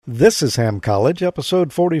This is Ham College,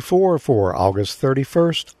 episode 44 for August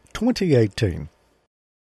 31st, 2018.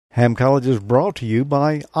 Ham College is brought to you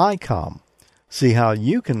by ICOM. See how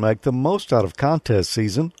you can make the most out of contest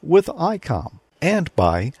season with ICOM. And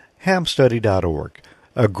by hamstudy.org,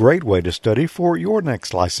 a great way to study for your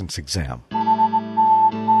next license exam.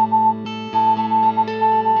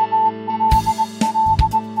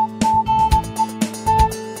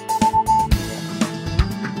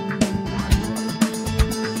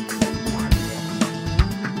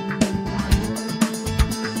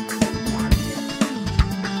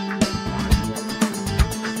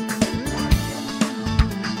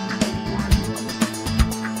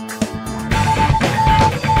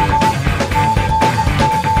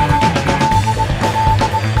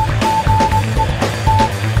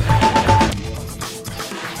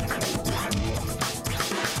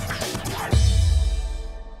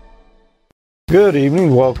 Good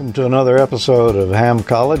evening. Welcome to another episode of Ham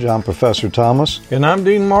College. I'm Professor Thomas. And I'm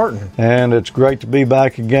Dean Martin. And it's great to be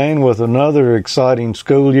back again with another exciting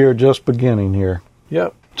school year just beginning here.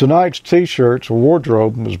 Yep. Tonight's T-shirts or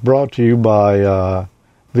wardrobe is brought to you by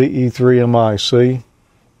VE3MIC.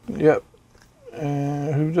 Yep.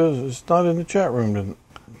 Who does it? It's not in the chat room tonight.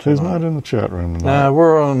 Who's not in the chat room tonight?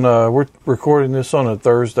 We're recording this on a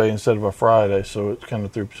Thursday instead of a Friday, so it kind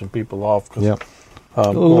of threw some people off because Yep.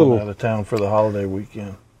 going out of town for the holiday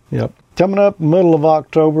weekend. Yep. Coming up middle of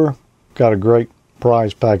October, got a great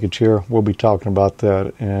prize package here. We'll be talking about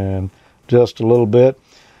that in just a little bit.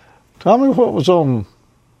 Tell me what was on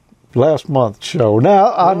last month's show.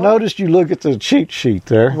 Now, I noticed you look at the cheat sheet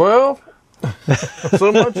there. Well,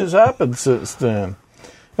 so much has happened since then.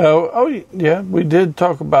 Yeah, we did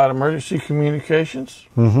talk about emergency communications,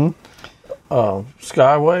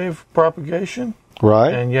 skywave propagation,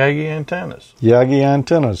 right, and Yagi antennas. Yagi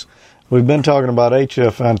antennas. We've been talking about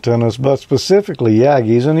HF antennas, but specifically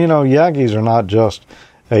Yagis. And, you know, Yagis are not just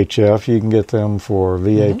HF. You can get them for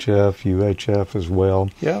VHF, UHF as well.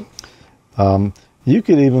 Yeah. You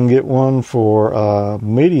could even get one for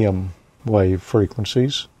medium wave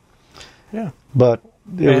frequencies. Yeah. But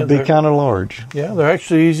it would be kind of large. Yeah, they're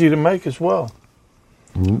actually easy to make as well.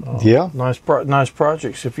 Yeah. Nice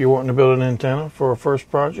projects if you're wanting to build an antenna for a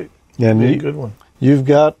first project. And be a good one. You've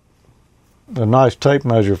got a nice tape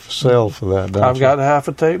measure for sale for that, don't you? I've got half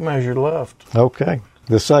a tape measure left. Okay.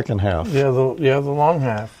 The second half. Yeah, the long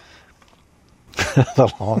half.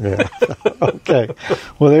 The long half. Okay.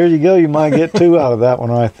 Well, there you go. You might get two out of that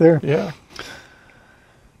one right there. Yeah.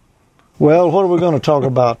 Well, what are we going to talk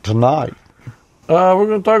about tonight? We're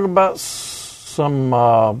going to talk about some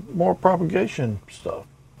more propagation stuff.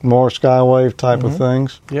 More skywave type of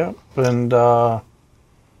things? Yep. And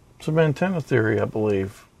some antenna theory, I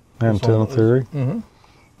believe. Antenna theory? Mm-hmm.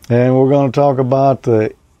 And we're going to talk about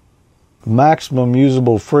the maximum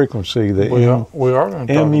usable frequency, the we are going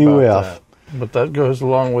to talk MUF. about that. But that goes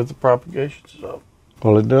along with the propagation stuff.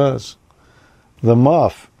 Well, it does. The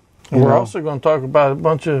MUF. And we're also going to talk about a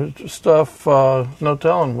bunch of stuff, no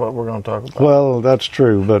telling what we're going to talk about. Well, that's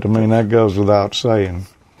true, but I mean, that goes without saying.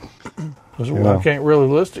 I can't really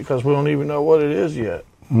list it because we don't even know what it is yet.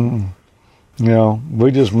 You know,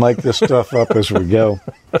 we just make this stuff up as we go.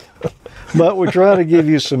 But we try to give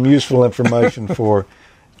you some useful information for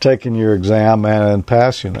taking your exam and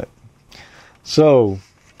passing it. So,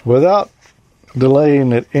 without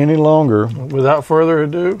delaying it any longer. Without further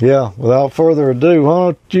ado? Yeah, without further ado, why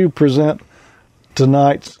don't you present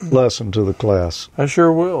tonight's lesson to the class? I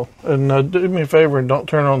sure will. And do me a favor and don't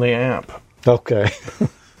turn on the amp. Okay.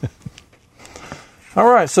 All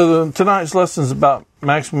right, so tonight's lesson is about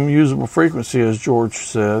maximum usable frequency, as George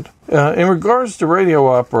said. In regards to radio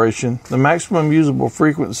operation, the maximum usable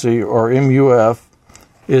frequency, or MUF,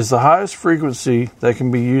 is the highest frequency that can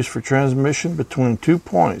be used for transmission between 2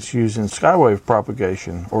 points using skywave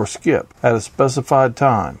propagation, or SKIP, at a specified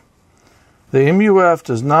time. The MUF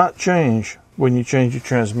does not change when you change your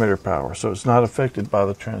transmitter power, so it's not affected by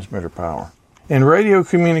the transmitter power. In radio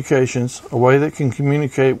communications, a way that can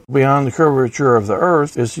communicate beyond the curvature of the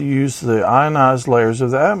Earth is to use the ionized layers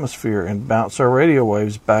of the atmosphere and bounce our radio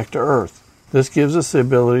waves back to Earth. This gives us the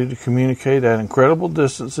ability to communicate at incredible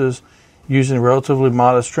distances using relatively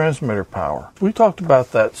modest transmitter power. We talked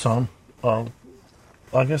about that some. I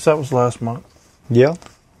guess that was last month. Yeah.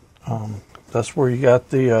 That's where you got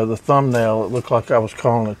the thumbnail. It looked like I was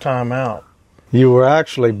calling a timeout. You were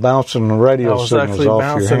actually bouncing the radio signals off your hand.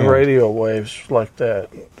 I was actually bouncing radio waves like that.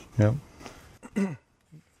 Yep.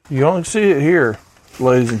 You only see it here,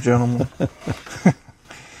 ladies and gentlemen.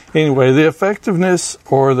 Anyway, the effectiveness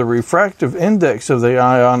or the refractive index of the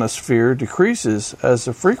ionosphere decreases as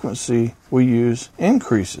the frequency we use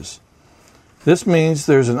increases. This means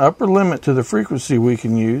there's an upper limit to the frequency we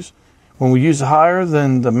can use. When we use higher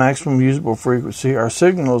than the maximum usable frequency, our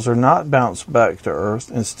signals are not bounced back to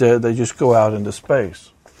Earth. Instead, they just go out into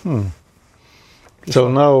space.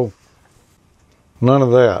 So none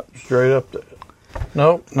of that. Straight up.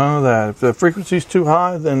 Nope, none of that. If the frequency's too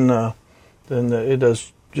high, then it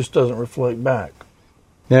just doesn't reflect back.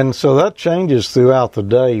 And so that changes throughout the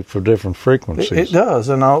day for different frequencies. It does,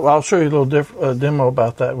 and I'll show you a little demo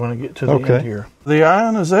about that when I get to the end here. The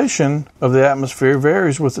ionization of the atmosphere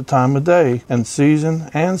varies with the time of day and season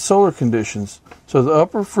and solar conditions. So the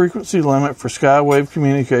upper frequency limit for skywave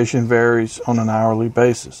communication varies on an hourly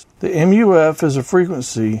basis. The MUF is a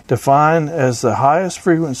frequency defined as the highest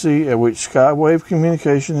frequency at which skywave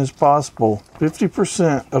communication is possible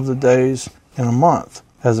 50% of the days in a month,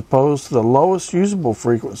 as opposed to the lowest usable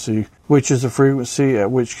frequency, which is the frequency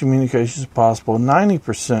at which communication is possible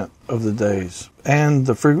 90% of the days, and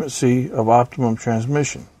the frequency of optimum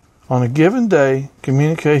transmission. On a given day,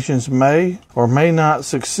 communications may or may not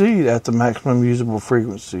succeed at the maximum usable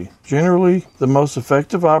frequency. Generally, the most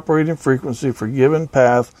effective operating frequency for a given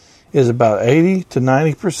path is about 80 to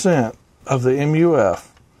 90% of the MUF.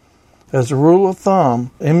 As a rule of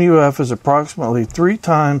thumb, MUF is approximately 3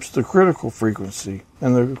 times the critical frequency,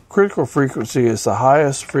 and the critical frequency is the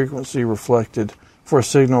highest frequency reflected for a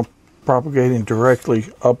signal propagating directly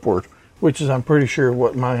upward, which is, I'm pretty sure,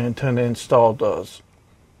 what my antenna install does.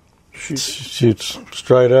 Shoots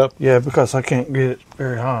straight up? Yeah, because I can't get it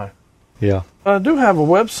very high. Yeah. I do have a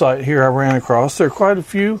website here I ran across. There are quite a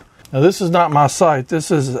few. Now, this is not my site.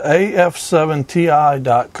 This is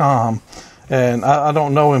af7ti.com. And I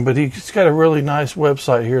don't know him, but he's got a really nice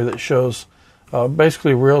website here that shows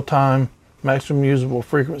basically real-time maximum usable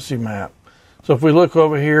frequency map. So if we look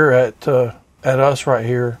over here at us right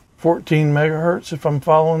here, 14 megahertz, if I'm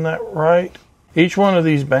following that right. Each one of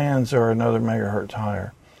these bands are another megahertz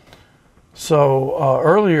higher. So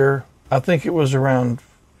earlier, I think it was around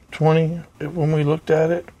 20 when we looked at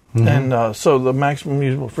it. Mm-hmm. And so the maximum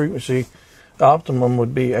usable frequency, the optimum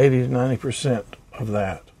would be 80 to 90% of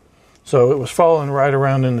that. So it was falling right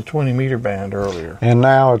around in the 20 meter band earlier. And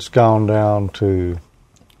now it's gone down to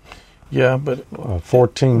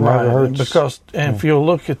 14 megahertz. Because if you'll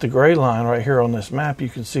look at the gray line right here on this map, you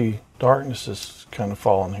can see darkness is kind of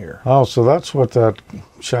falling here. Oh, so that's what that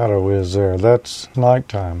shadow is there. That's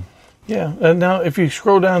nighttime. Yeah, and now if you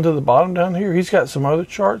scroll down to the bottom down here, he's got some other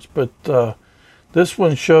charts, but this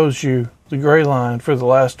one shows you the gray line for the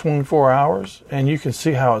last 24 hours, and you can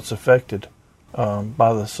see how it's affected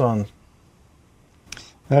by the sun.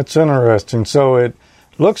 That's interesting. So it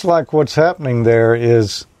looks like what's happening there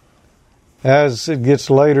is as it gets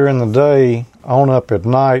later in the day, on up at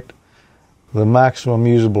night, the maximum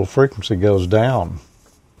usable frequency goes down.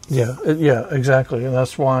 Yeah, exactly. And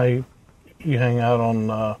that's why you hang out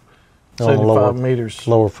on 75 meters.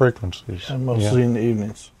 Lower frequencies. And mostly in the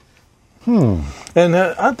evenings. And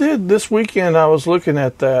I did this weekend, I was looking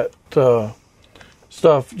at that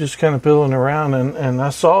stuff, just kind of piddling around, and I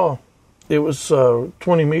saw it was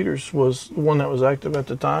 20 meters was the one that was active at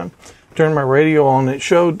the time. Turned my radio on, it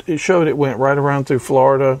showed it went right around through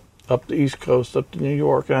Florida, up the East Coast, up to New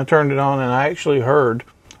York, and I turned it on, and I actually heard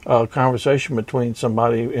a conversation between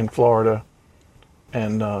somebody in Florida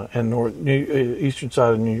and eastern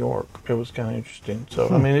side of New York. It was kind of interesting. So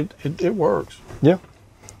I mean, it works. Yeah.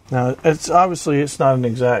 Now it's not an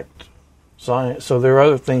exact science, so there are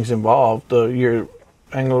other things involved. Your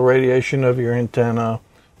angular radiation of your antenna,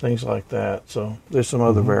 things like that. So there's some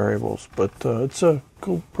other variables, but it's a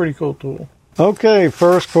pretty cool tool. Okay,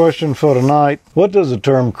 first question for tonight. What does the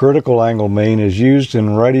term critical angle mean as used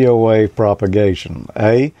in radio wave propagation?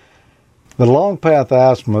 A, the long path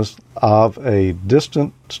azimuth of a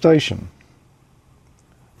distant station.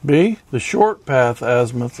 B, the short path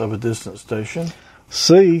azimuth of a distant station.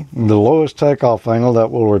 C, the lowest takeoff angle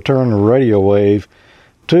that will return the radio wave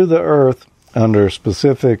to the Earth under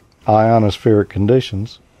specific ionospheric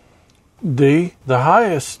conditions. D, the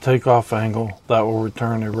highest takeoff angle that will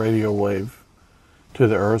return a radio wave to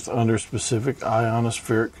the Earth under specific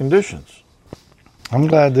ionospheric conditions. I'm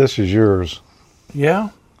glad this is yours.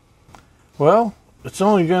 Yeah. Well, it's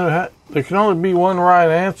only there can only be one right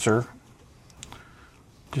answer.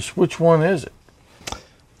 Just which one is it?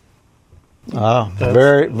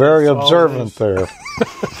 Very, very observant there.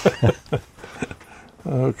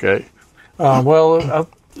 Okay. Well,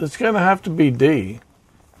 it's going to have to be D,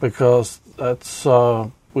 because that's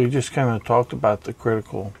we just kind of talked about the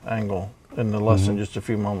critical angle in the lesson just a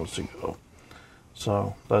few moments ago.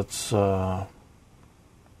 So that's. So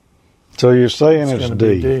you're saying it's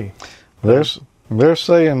D. D. They're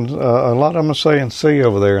saying, a lot of them are saying C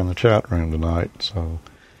over there in the chat room tonight. So,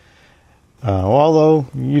 although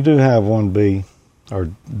you do have one B or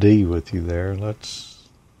D with you there, let's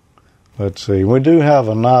see. We do have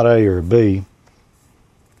a not A or B.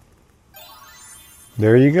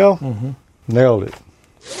 There you go. Mm-hmm. Nailed it.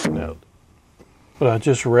 Nailed it. But I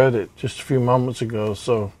just read it just a few moments ago,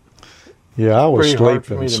 so yeah, I was pretty hard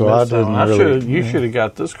for me sleeping, to so I miss that didn't one. really. You should have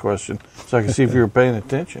got this question so I could see if you were paying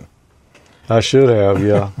attention. I should have,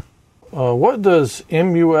 yeah. What does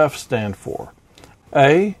MUF stand for?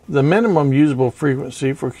 A, the minimum usable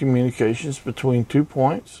frequency for communications between 2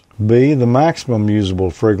 points. B, the maximum usable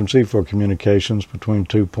frequency for communications between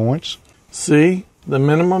 2 points. C, the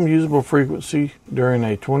minimum usable frequency during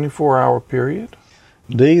a 24-hour period.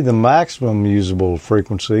 D, the maximum usable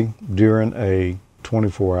frequency during a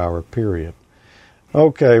 24-hour period.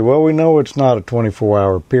 Okay, well, we know it's not a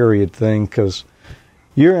 24-hour period thing because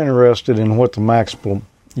you're interested in what the maximum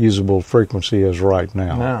usable frequency is right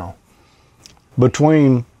now. Now.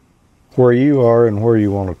 Between where you are and where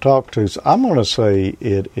you want to talk to, so I'm going to say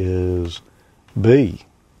it is B.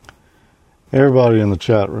 Everybody in the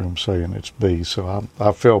chat room saying it's B, so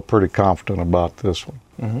I feel pretty confident about this one.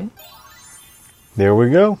 Mm-hmm. There we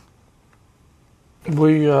go.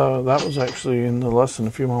 That was actually in the lesson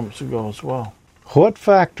a few moments ago as well. What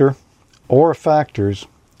factor or factors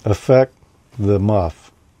affect the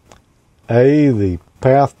MUF? A, the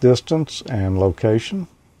path distance and location.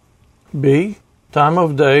 B, time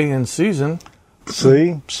of day and season.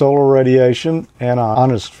 C, solar radiation and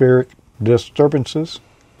ionospheric disturbances.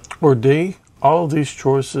 Or D, all of these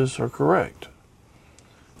choices are correct.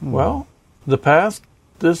 Well, the path,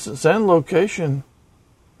 distance, and location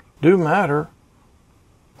do matter.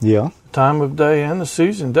 Yeah. Time of day and the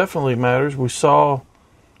season definitely matters. We saw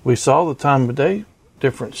the time of day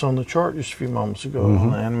difference on the chart just a few moments ago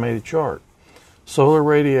on the animated chart. Solar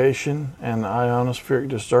radiation and ionospheric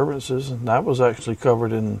disturbances, and that was actually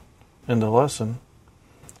covered in the lesson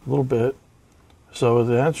a little bit. So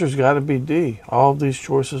the answer's got to be D. All of these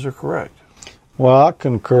choices are correct. Well, I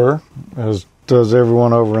concur, as does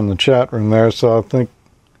everyone over in the chat room there, so I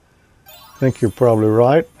think you're probably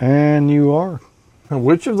right, and you are. And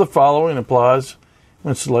which of the following applies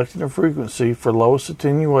when selecting a frequency for lowest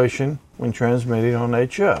attenuation when transmitting on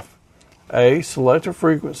HF? A, select a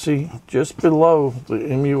frequency just below the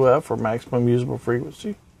MUF or maximum usable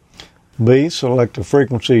frequency. B, select a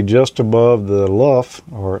frequency just above the LUF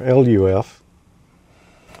or LUF.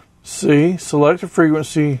 C, select a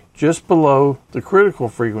frequency just below the critical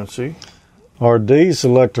frequency. Or D,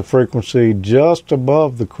 select a frequency just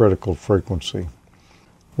above the critical frequency.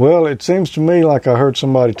 Well, it seems to me like I heard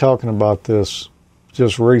somebody talking about this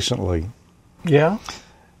just recently. Yeah.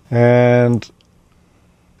 And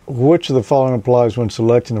which of the following applies when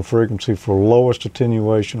selecting a frequency for lowest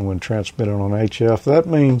attenuation when transmitting on HF? That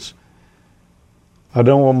means I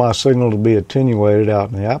don't want my signal to be attenuated out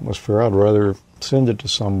in the atmosphere. I'd rather send it to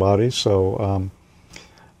somebody. So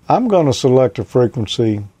I'm going to select a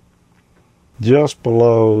frequency just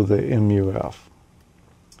below the MUF.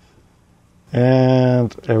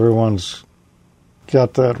 And everyone's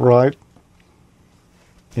got that right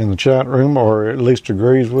in the chat room, or at least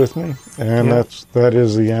agrees with me, and that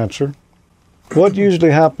is the answer. What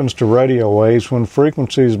usually happens to radio waves when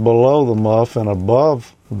frequencies below the MUF and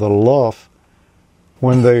above the LUF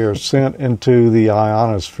when they are sent into the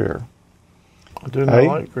ionosphere? I do not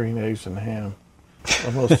like green eggs and ham.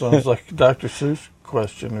 Almost sounds like a Dr. Seuss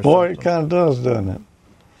question or Boy, something. it kind of does, doesn't it?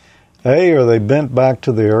 A, are they bent back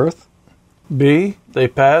to the Earth? B, they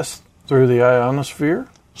pass through the ionosphere.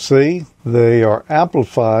 C, they are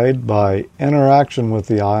amplified by interaction with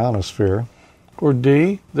the ionosphere. Or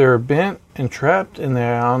D, they're bent and trapped in the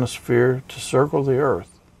ionosphere to circle the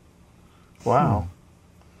Earth. Wow.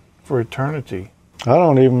 For eternity. I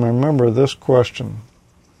don't even remember this question,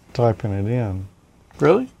 typing it in.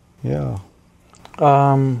 Really? Yeah.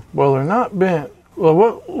 Well, they're not bent.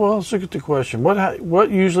 Well, let's look at the question.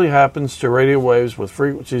 What usually happens to radio waves with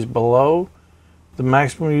frequencies below the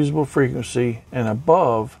maximum usable frequency and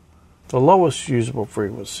above the lowest usable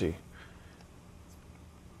frequency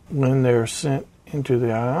when they're sent into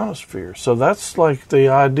the ionosphere? So that's like the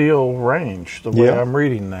ideal range, the way I'm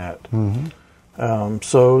reading that. Mm-hmm.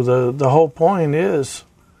 So the whole point is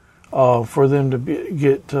for them to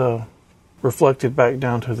get reflected back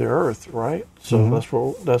down to the Earth, right? So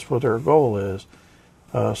that's what their goal is.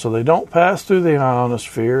 So they don't pass through the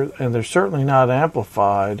ionosphere, and they're certainly not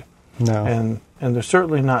amplified. No. And they're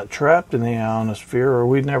certainly not trapped in the ionosphere, or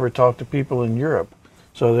we'd never talk to people in Europe.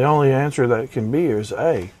 So the only answer that can be is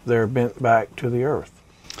A, they're bent back to the Earth.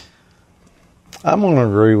 I'm going to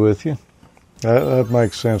agree with you. That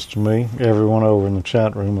makes sense to me. Everyone over in the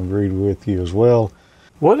chat room agreed with you as well.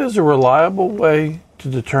 What is a reliable way to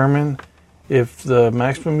determine if the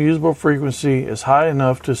maximum usable frequency is high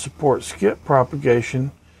enough to support skip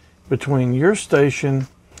propagation between your station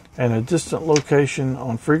and a distant location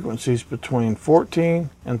on frequencies between 14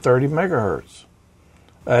 and 30 megahertz?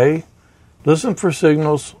 A. Listen for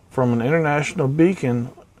signals from an international beacon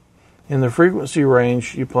in the frequency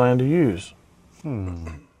range you plan to use.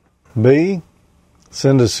 B.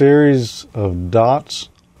 Send a series of dots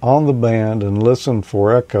on the band and listen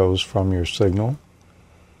for echoes from your signal.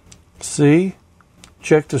 C.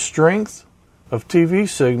 Check the strength of TV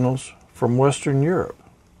signals from Western Europe.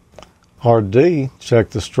 Or D.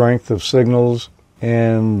 Check the strength of signals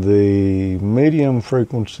in the medium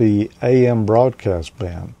frequency AM broadcast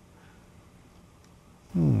band.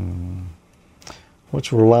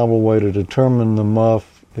 What's a reliable way to determine the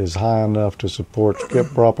MUF is high enough to support skip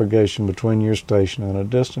propagation between your station and a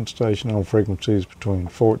distant station on frequencies between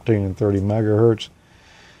 14 and 30 megahertz?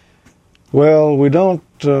 Well, we don't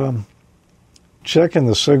check in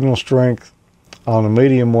the signal strength on a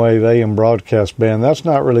medium wave AM broadcast band. That's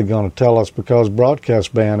not really going to tell us, because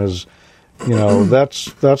broadcast band is,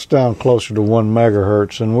 that's down closer to 1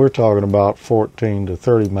 megahertz, and we're talking about 14 to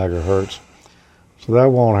 30 megahertz. So that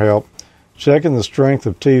won't help. Checking the strength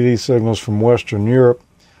of TV signals from Western Europe.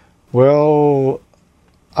 Well,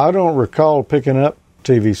 I don't recall picking up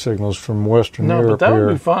TV signals from Western Europe. No, but that here.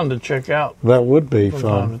 would be fun to check out. That would be from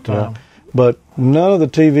fun. time to time. Yeah. But none of the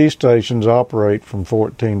TV stations operate from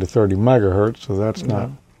 14 to 30 megahertz, so that's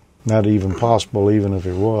not even possible, even if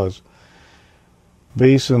it was.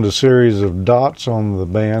 B. Send a series of dots on the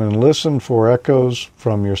band and listen for echoes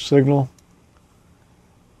from your signal.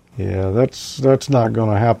 Yeah, that's not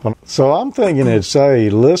going to happen. So I'm thinking it's A.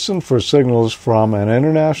 Listen for signals from an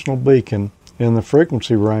international beacon in the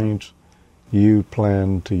frequency range you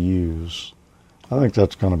plan to use. I think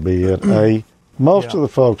that's going to be it. A. Most of the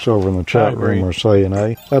folks over in the chat room are saying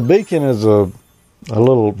A. A beacon is a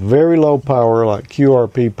little very low power, like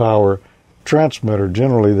QRP power transmitter,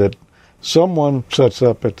 generally, that someone sets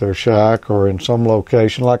up at their shack or in some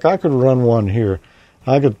location. Like I could run one here.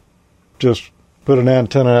 I could just put an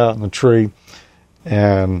antenna out in the tree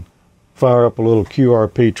and fire up a little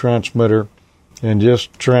QRP transmitter and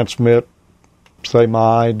just transmit, say,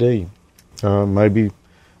 my ID.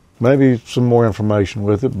 Maybe some more information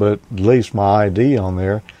with it, but at least my ID on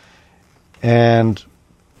there. And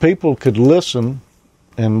people could listen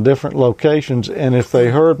in different locations, and if they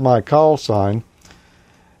heard my call sign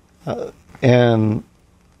and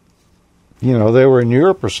they were in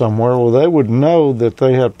Europe or somewhere, well, they would know that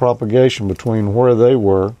they had propagation between where they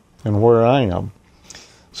were and where I am.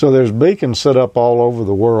 So there's beacons set up all over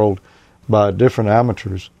the world by different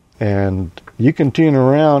amateurs, and you can tune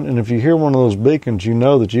around, and if you hear one of those beacons, you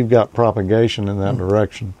know that you've got propagation in that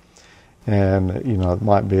direction, and it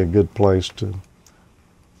might be a good place to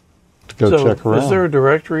go check around. Is there a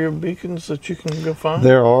directory of beacons that you can go find?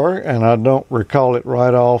 There are, and I don't recall it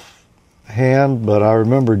right off hand, but I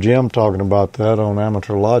remember Jim talking about that on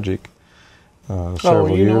Amateur Logic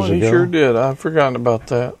several years ago. He sure did. I've forgotten about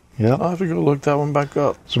that. Yeah, I'll have to go look that one back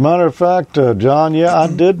up. As a matter of fact, John, I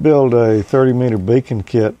did build a 30-meter beacon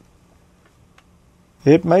kit.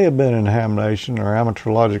 It may have been in Ham Nation or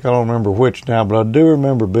Amateur Logic. I don't remember which now, but I do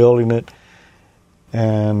remember building it.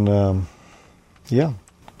 And, I've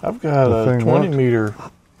got a 20-meter.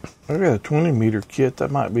 I've got a 20-meter kit. That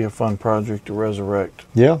might be a fun project to resurrect.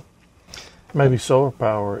 Yeah. Maybe solar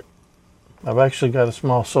power it. I've actually got a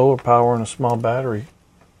small solar power and a small battery.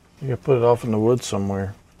 You can put it off in the woods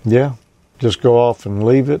somewhere. Yeah. Just go off and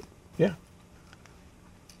leave it. Yeah.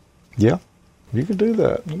 Yeah. You could do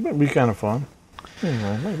that. It might be kind of fun.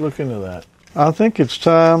 Anyway, maybe look into that. I think it's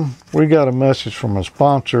time. We got a message from a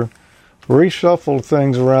sponsor. Reshuffle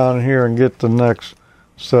things around here and get the next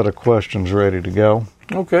set of questions ready to go.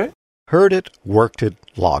 Okay. Heard it, worked it,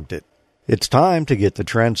 logged it. It's time to get the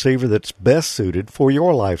transceiver that's best suited for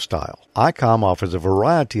your lifestyle. ICOM offers a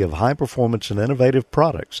variety of high-performance and innovative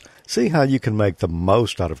products. See how you can make the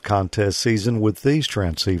most out of contest season with these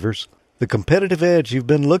transceivers. The competitive edge you've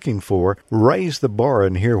been looking for, raise the bar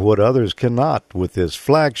and hear what others cannot with this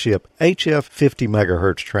flagship HF 50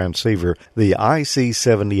 MHz transceiver, the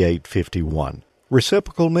IC7851.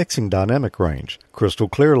 Reciprocal mixing dynamic range, crystal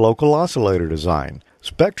clear local oscillator design,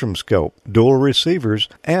 spectrum scope, dual receivers,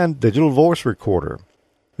 and digital voice recorder.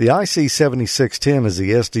 The IC7610 is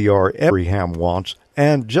the SDR every ham wants,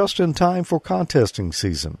 and just in time for contesting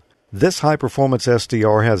season. This high-performance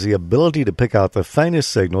SDR has the ability to pick out the faintest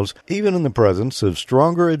signals, even in the presence of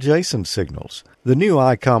stronger adjacent signals. The new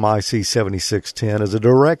ICOM IC7610 is a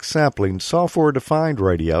direct sampling, software-defined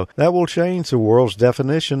radio that will change the world's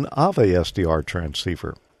definition of a SDR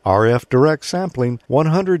transceiver. RF direct sampling,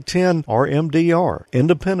 110 RMDR,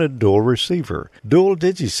 independent dual receiver, dual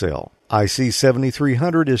digicell.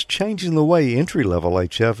 IC7300 is changing the way entry-level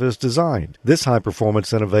HF is designed. This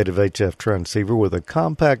high-performance innovative HF transceiver with a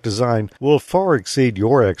compact design will far exceed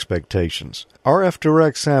your expectations. RF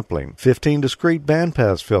direct sampling, 15 discrete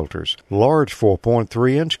bandpass filters, large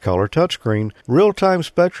 4.3-inch color touchscreen, real-time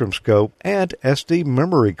spectrum scope, and SD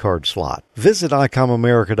memory card slot. Visit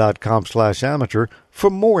icomamerica.com/amateur for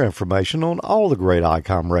more information on all the great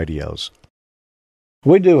ICOM radios.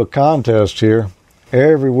 We do a contest here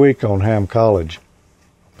every week on Ham College.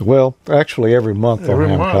 Well, actually every month on Ham College.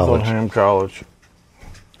 Every month on Ham College.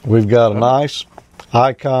 We've got a nice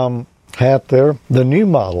ICOM hat there, the new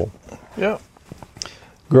model. Yeah.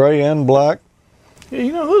 Gray and black.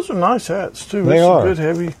 Yeah, those are nice hats too. They are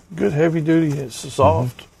good heavy duty. It's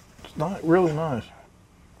soft. It's really nice.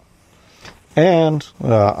 And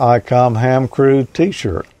ICOM Ham Crew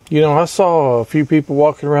T-shirt. I saw a few people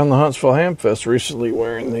walking around the Huntsville Ham Fest recently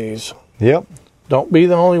wearing these. Yep. Don't be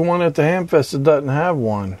the only one at the Ham Fest that doesn't have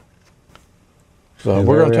one. So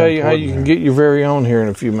we're going to tell you how you can get your very own here in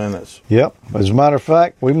a few minutes. Yep. As a matter of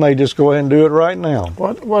fact, we may just go ahead and do it right now.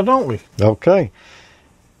 Why don't we? Okay.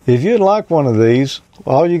 If you'd like one of these,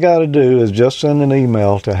 all you got to do is just send an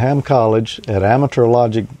email to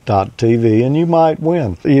hamcollege@amateurlogic.tv and you might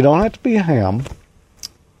win. You don't have to be a ham.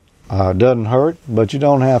 It doesn't hurt, but you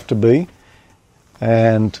don't have to be.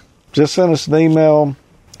 And just send us an email.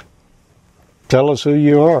 Tell us who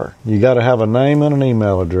you are. You got to have a name and an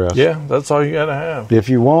email address. Yeah, that's all you got to have. If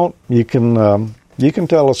you want, you can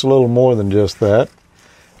tell us a little more than just that.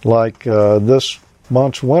 Like this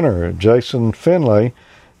month's winner, Jason Finlay,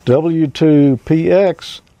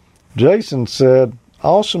 W2PX. Jason said,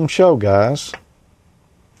 "Awesome show, guys."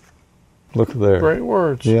 Look there. Great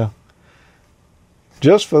words. Yeah.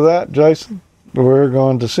 Just for that, Jason, we're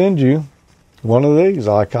going to send you one of these.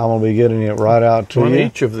 ICOM will be getting it right out to you. One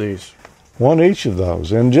each of these. One each of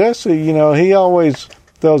those. And Jesse, he always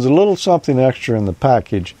throws a little something extra in the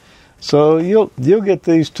package. So you'll get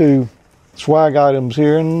these two swag items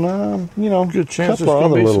here and, good chance a there's couple going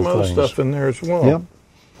to be other some other things. stuff in there as well. Yep.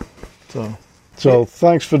 So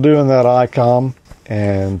thanks for doing that, ICOM.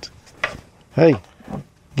 And, hey,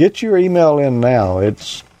 get your email in now.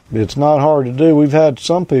 It's not hard to do. We've had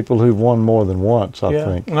some people who've won more than once, I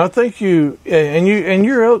think. And I think you're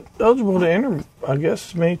eligible to enter, I guess,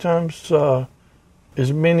 as many times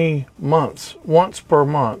as many months, once per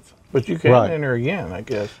month. But you can't enter again, I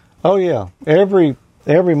guess. Oh yeah, every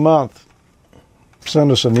month,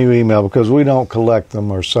 send us a new email because we don't collect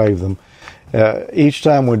them or save them. Each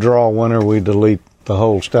time we draw a winner, we delete the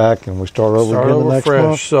whole stack and we start over again the next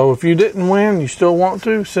month. So if you didn't win, you still want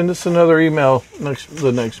to, send us another email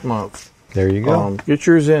the next month. There you go. Get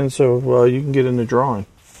yours in so you can get in the drawing.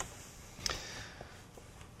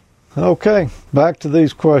 Okay, back to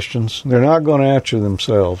these questions. They're not going to answer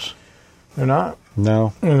themselves. They're not?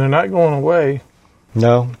 No. And they're not going away.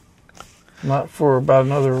 No. Not for about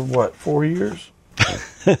another, 4 years?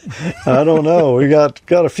 I don't know. We got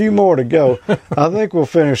a few more to go. I think we'll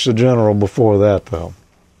finish the general before that, though.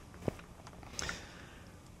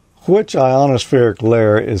 Which ionospheric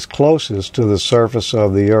layer is closest to the surface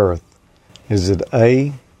of the Earth? Is it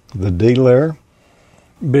A, the D layer?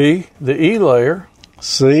 B, the E layer?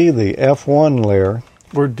 C, the F1 layer?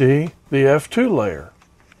 Or D, the F2 layer?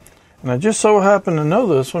 And I just so happen to know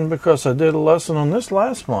this one because I did a lesson on this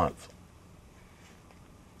last month.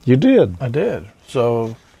 You did? I did.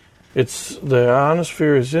 So the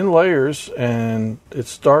ionosphere is in layers, and it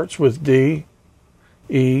starts with D,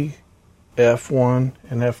 E, F1,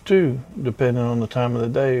 and F2, depending on the time of the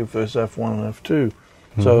day, if it's F1 and F2.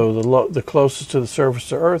 Mm-hmm. So the closest to the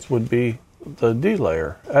surface of Earth would be the D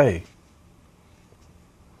layer, A.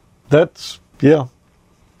 Yeah.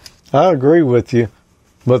 I agree with you.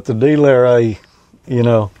 But the D layer A,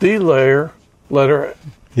 D layer, letter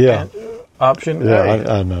yeah. Option yeah,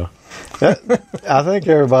 A. I know. I think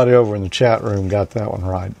everybody over in the chat room got that one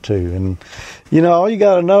right, too. And, all you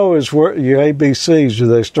got to know is where your ABCs, do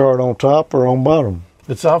they start on top or on bottom?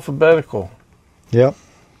 It's alphabetical. Yep.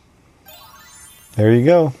 There you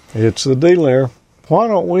go. It's the D layer. Why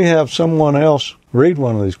don't we have someone else read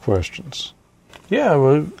one of these questions?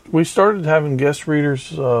 Yeah, we started having guest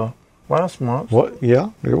readers last month. What?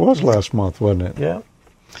 Yeah, it was last month, wasn't it? Yeah.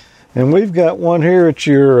 And we've got one here at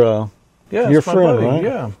your friend, buddy, right?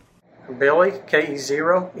 Yeah. Billy,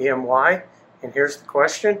 KE0EMY, and here's the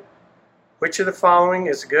question. Which of the following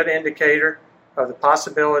is a good indicator of the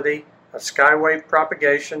possibility of skywave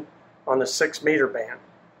propagation on the 6-meter band?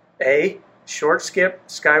 A. Short skip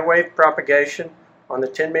skywave propagation on the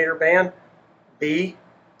 10-meter band. B.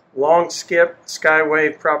 Long skip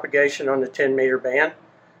skywave propagation on the 10-meter band.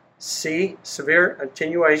 C. Severe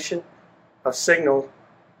attenuation of signal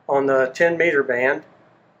on the 10-meter band.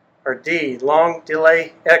 Or D. Long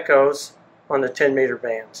delay echoes on the 10-meter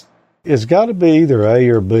bands. It's got to be either A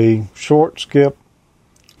or B, short skip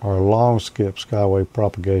or long skip skywave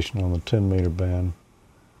propagation on the 10-meter band.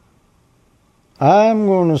 I'm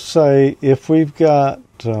going to say if we've got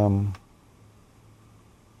long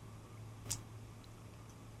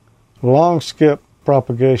skip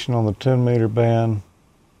propagation on the 10-meter band,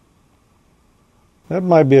 that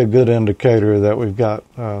might be a good indicator that we've got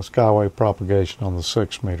skywave propagation on the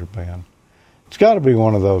 6-meter band. It's got to be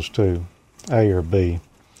one of those two, A or B.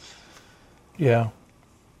 Yeah.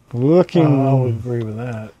 Looking, I would agree with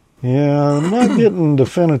that. Yeah, I'm not getting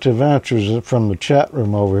definitive answers from the chat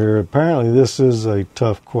room over here. Apparently this is a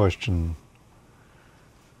tough question.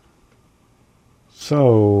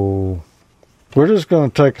 So, we're just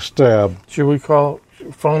going to take a stab. Should we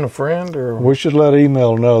phone a friend? Or we should let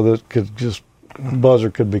email know that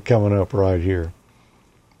buzzer could be coming up right here.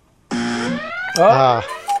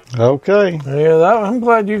 Okay. Yeah, I'm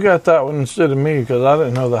glad you got that one instead of me, because I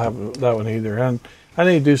didn't know that one either. And I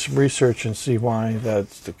need to do some research and see why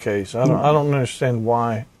that's the case. I don't understand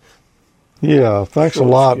why. Yeah, thanks a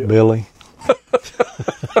lot, Billy.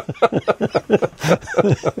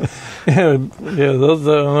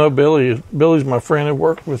 No, Billy's my friend. I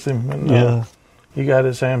worked with him, and he got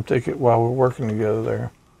his ham ticket while we were working together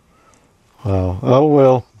there. Wow. Oh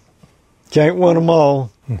well, can't win them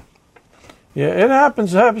all. Yeah, it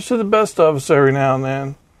happens. It happens to the best of us every now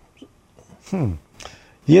and then.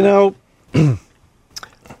 You know.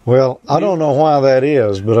 Well, I don't know why that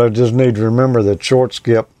is, but I just need to remember that short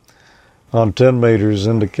skip on 10 meters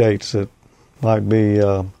indicates it might be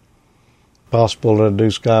possible to do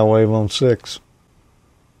skywave on 6.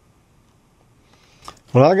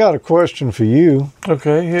 Well, I got a question for you.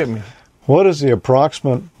 Okay, hit me. What is the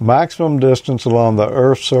approximate maximum distance along the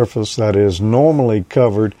Earth's surface that is normally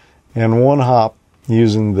covered in one hop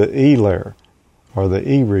using the E layer, or the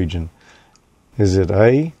E region? Is it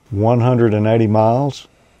A, 180 miles?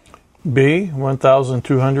 B,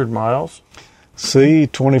 1,200 miles. C,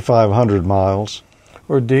 2,500 miles.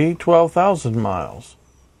 Or D, 12,000 miles.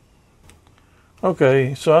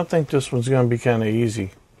 Okay, so I think this one's going to be kind of easy.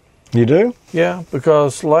 You do? Yeah,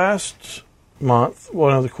 because last month,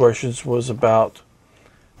 one of the questions was about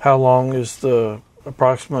how long is the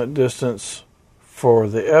approximate distance for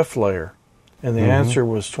the F layer, and the answer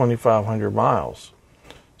was 2,500 miles.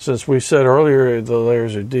 Since we said earlier the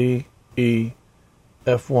layers are D, E,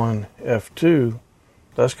 F1, F2,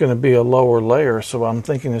 that's going to be a lower layer, so I'm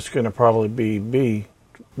thinking it's going to probably be B,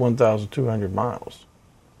 1,200 miles.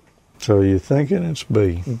 So you're thinking it's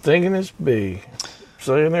B? I'm thinking it's B.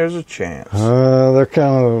 Saying there's a chance. They're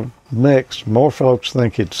kind of mixed. More folks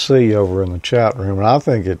think it's C over in the chat room, and I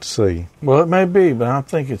think it's C. Well, it may be, but I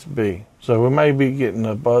think it's B. So we may be getting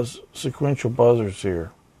sequential buzzers here.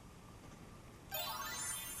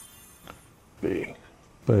 B.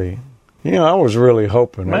 B. You know, I was really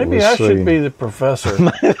hoping maybe it was I C. should be the professor.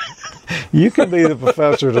 You can be the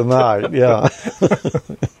professor tonight, yeah.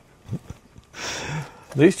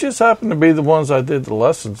 These just happen to be the ones I did the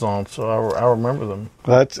lessons on, so I remember them.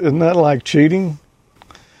 Isn't that like cheating?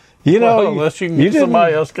 You know, unless you can get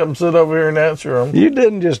somebody else come sit over here and answer them. You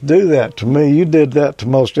didn't just do that to me. You did that to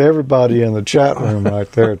most everybody in the chat room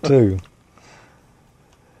right there, too.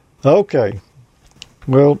 Okay.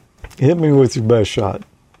 Well, hit me with your best shot.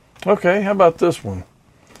 Okay, how about this one?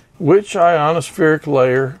 Which ionospheric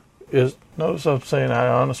layer is... Notice I'm saying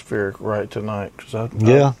ionospheric right tonight, because I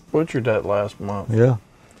butchered that last month. Yeah.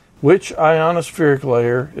 Which ionospheric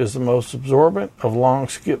layer is the most absorbent of long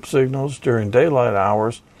skip signals during daylight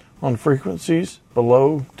hours on frequencies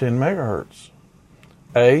below 10 megahertz?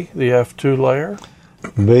 A, the F2 layer.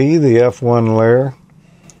 B, the F1 layer.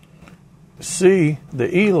 C,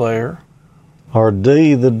 the E layer. Or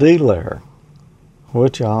D, the D layer.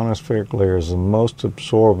 Which ionospheric layer is the most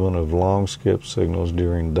absorbent of long skip signals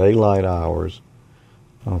during daylight hours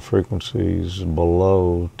on frequencies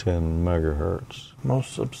below 10 megahertz?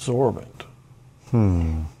 Most absorbent.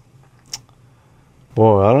 Boy,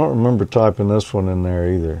 I don't remember typing this one in there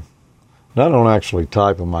either. I don't actually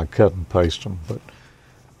type them, I cut and paste them, but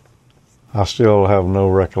I still have no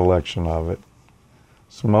recollection of it.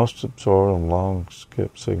 It's most absorbed on long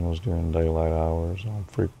skip signals during daylight hours on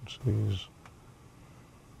frequencies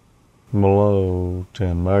below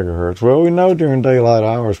 10 megahertz. Well, we know during daylight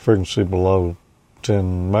hours frequency below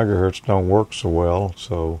 10 megahertz don't work so well,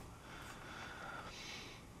 so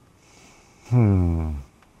I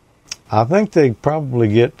think they probably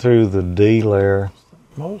get to the D layer.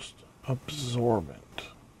 Most absorbent.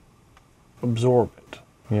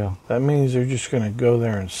 Yeah. That means they're just going to go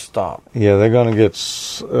there and stop. Yeah, they're going to get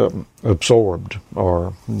absorbed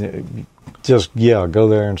or go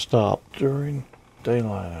there and stop. During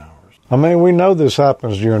daylight hours. I mean, we know this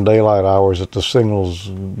happens during daylight hours that the signals,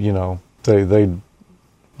 they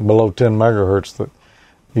below 10 megahertz that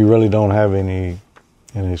you really don't have any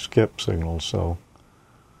skip signals. So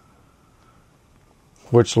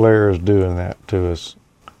which layer is doing that to us?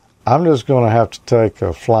 I'm just going to have to take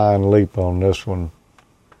a flying leap on this one.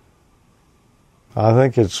 I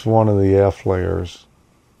think it's one of the F layers.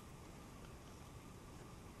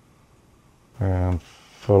 And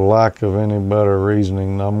for lack of any better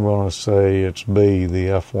reasoning, I'm going to say it's B, the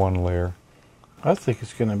F1 layer. I think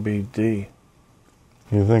it's going to be D.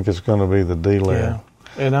 You think it's going to be the D layer?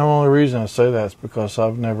 Yeah. And the only reason I say that is because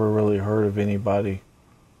I've never really heard of anybody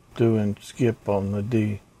doing skip on the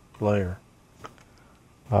D layer.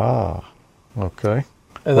 Ah, okay.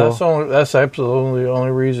 And that's absolutely the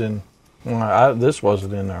only reason this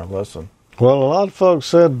wasn't in our lesson. Well, a lot of folks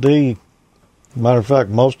said D. Matter of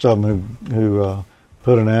fact, most of them who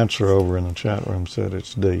put an answer over in the chat room said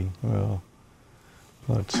it's D. Well,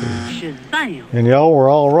 let's see. And y'all were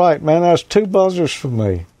all right. Man, that's 2 buzzers for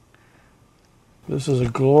me. This is a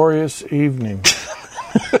glorious evening.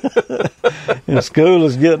 And school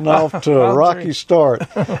is getting off to a rocky start.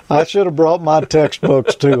 I should have brought my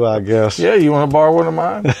textbooks too, I guess. Yeah, you want to borrow one of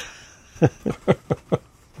mine?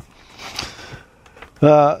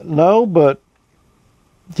 No, but,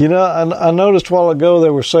 I noticed a while ago they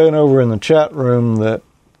were saying over in the chat room that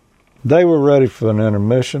they were ready for an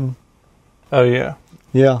intermission. Oh, yeah.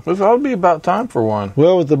 Yeah. It ought to be about time for one.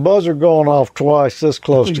 Well, with the buzzer going off twice this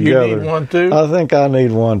close together. You need one too? I think I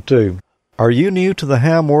need one too. Are you new to the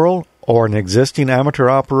ham world or an existing amateur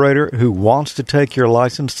operator who wants to take your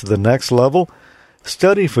license to the next level?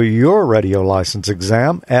 Study for your radio license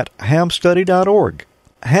exam at hamstudy.org.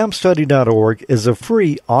 Hamstudy.org is a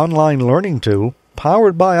free online learning tool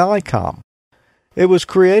powered by ICOM. It was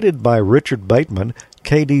created by Richard Bateman,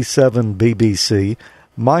 KD7BBC,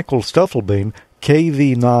 Michael Stufflebeam,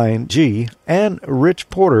 KV9G, and Rich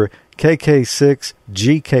Porter,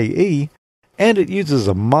 KK6GKE, and it uses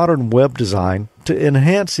a modern web design to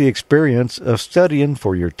enhance the experience of studying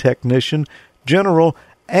for your technician, general,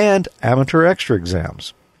 and amateur extra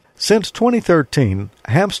exams. Since 2013,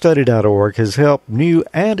 hamstudy.org has helped new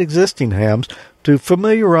and existing hams to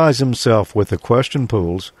familiarize themselves with the question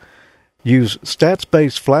pools, use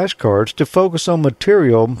stats-based flashcards to focus on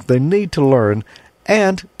material they need to learn,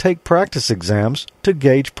 and take practice exams to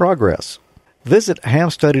gauge progress. Visit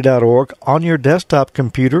hamstudy.org on your desktop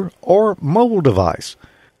computer or mobile device.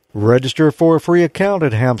 Register for a free account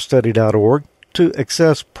at hamstudy.org to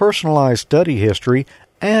access personalized study history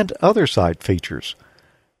and other site features.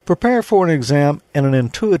 Prepare for an exam in an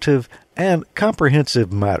intuitive and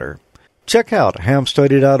comprehensive manner. Check out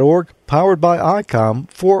hamstudy.org, powered by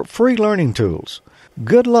ICOM, for free learning tools.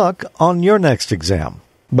 Good luck on your next exam.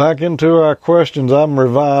 Back into our questions. I'm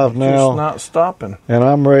revived now. Just not stopping. And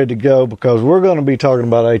I'm ready to go because we're going to be talking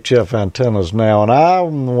about HF antennas now. And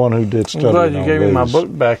I'm the one who did study on I'm glad you gave me my these.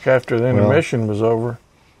 book back after the intermission was over.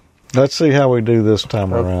 Let's see how we do this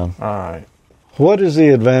time around. All right. What is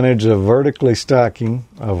the advantage of vertically stacking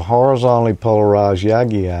of horizontally polarized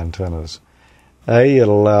Yagi antennas? A, it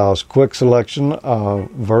allows quick selection of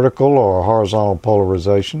vertical or horizontal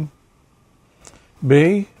polarization.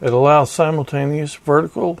 B, it allows simultaneous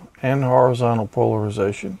vertical and horizontal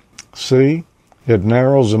polarization. C, it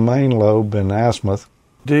narrows the main lobe in azimuth.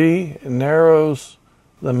 D, it narrows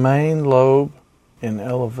the main lobe in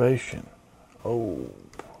elevation. Oh.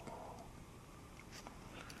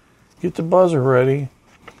 Get the buzzer ready.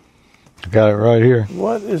 I got it right here.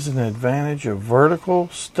 What is an advantage of vertical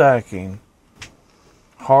stacking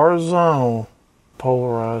horizontal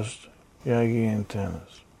polarized Yagi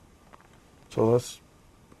antennas? So that's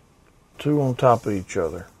 2 on top of each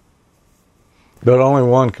other. But only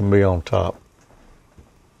one can be on top.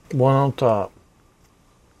 1 on top.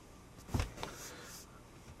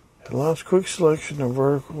 It allows quick selection of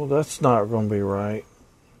vertical. That's not going to be right.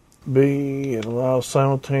 B, it allows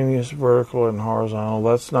simultaneous vertical and horizontal.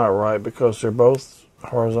 That's not right because they're both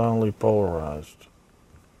horizontally polarized.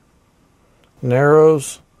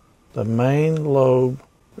 Narrows the main lobe.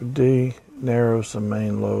 D, narrows the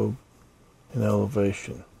main lobe in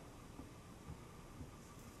elevation.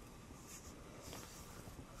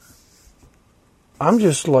 I'm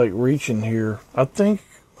just like reaching here. I think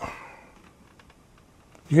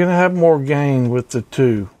you're going to have more gain with the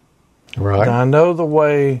 2. Right. Now, I know the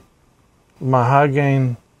way my high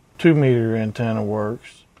gain 2 meter antenna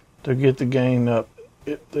works to get the gain up.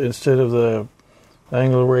 Instead of the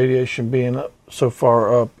angle of radiation being up so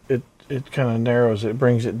far up, it kind of narrows it,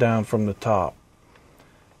 brings it down from the top.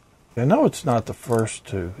 I know it's not the first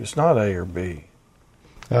 2. It's not A or B.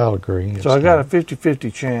 I'll agree. So I got a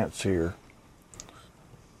 50-50 chance here.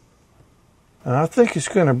 And I think it's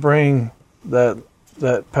going to bring that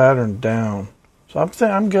pattern down. So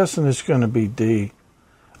I'm guessing it's going to be D.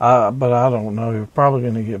 But I don't know. You're probably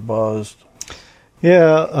going to get buzzed.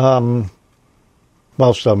 Yeah,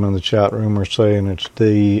 most of them in the chat room are saying it's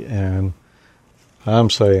D, and I'm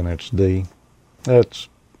saying it's D. It's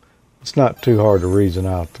not too hard to reason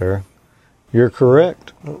out there. You're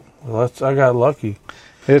correct. Well, I got lucky.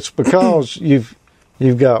 It's because you've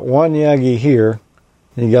got one Yagi here,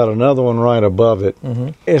 and you got another one right above it. Mm-hmm.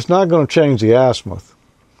 It's not going to change the azimuth.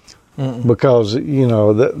 Because,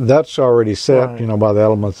 that's already set, Right. By the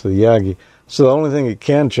elements of the Yagi. So the only thing it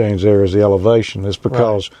can change there is the elevation. It's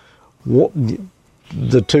because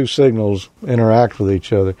the 2 signals interact with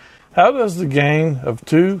each other. How does the gain of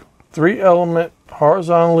 2 3-element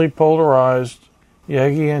horizontally polarized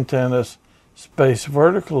Yagi antennas spaced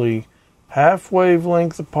vertically half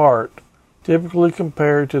wavelength apart typically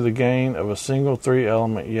compare to the gain of a single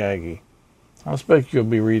 3-element Yagi? I expect you'll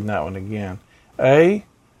be reading that one again. A,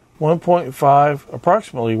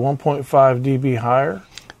 approximately 1.5 dB higher.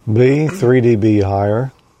 B, 3 dB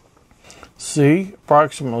higher. C,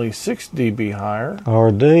 approximately 6 dB higher.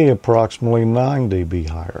 Or D, approximately 9 dB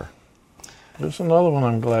higher. There's another one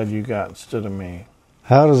I'm glad you got instead of me.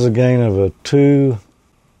 How does the gain of a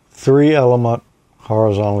 3-element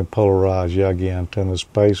horizontally polarized Yagi antenna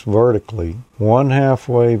spaced vertically 1/2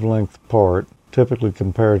 wavelength apart typically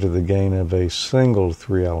compare to the gain of a single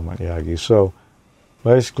 3-element Yagi? So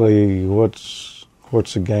basically, what's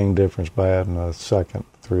the gain difference by adding a second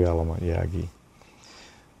 3-element Yagi?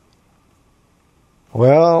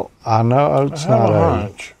 Well, I know it's not A.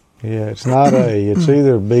 Hunch. Yeah, it's not A. It's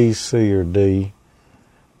either B, C, or D.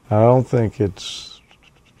 I don't think it's.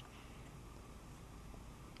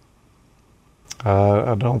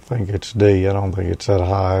 I don't think it's D. I don't think it's that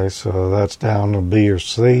high. So that's down to B or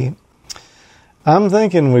C. I'm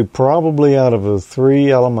thinking we probably, out of a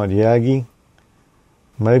 3-element Yagi,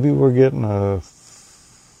 maybe we're getting a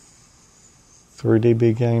 3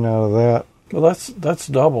 dB gain out of that. Well, that's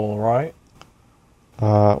double, right?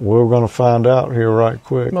 We're going to find out here right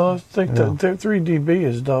quick. Well, I think that 3 dB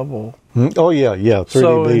is double. Oh, yeah, 3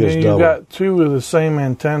 so dB is double. You've got 2 of the same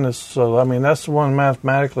antennas, so, that's the one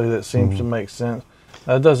mathematically that seems to make sense.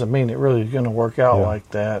 That doesn't mean it really is going to work out like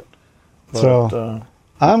that. But, so,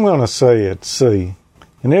 I'm going to say it's C.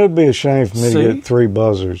 And it would be a shame for me to get 3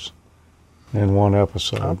 buzzers in one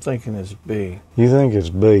episode. I'm thinking it's B. You think it's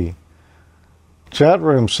B? Chat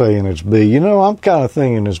room saying it's B. I'm kind of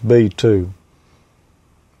thinking it's B too.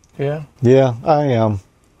 Yeah? Yeah, I am.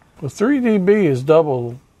 Well, 3 dB is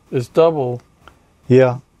double. It's double.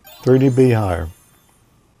 Yeah, 3 dB higher.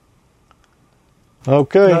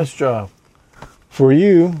 Okay. Nice job. For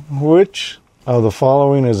you, which of the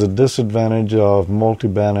following is a disadvantage of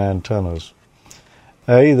multiband antennas?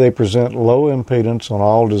 A, they present low impedance on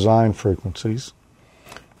all design frequencies.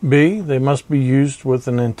 B, they must be used with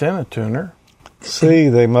an antenna tuner. C,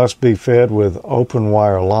 they must be fed with open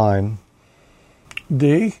wire line.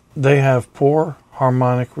 D, they have poor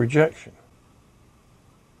harmonic rejection.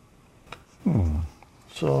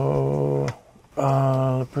 So,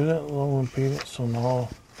 present low impedance on all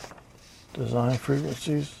design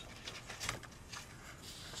frequencies.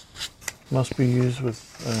 Must be used with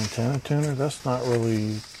an antenna tuner. That's not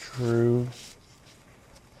really true.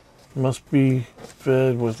 Must be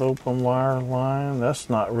fed with open wire line. That's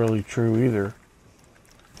not really true either.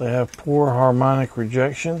 They have poor harmonic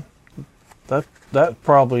rejection. That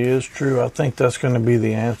probably is true. I think that's going to be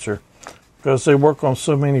the answer because they work on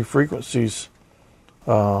so many frequencies.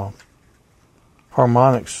 Harmonics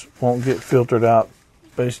won't get filtered out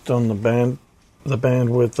based on the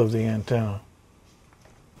bandwidth of the antenna.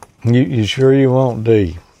 You sure you won't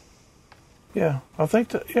D? Yeah, I think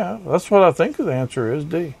that's what I think the answer is,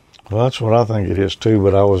 D. Well, that's what I think it is too,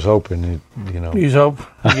 but I was hoping You hope you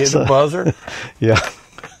get the buzzer? Yeah.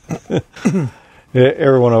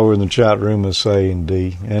 Everyone over in the chat room is saying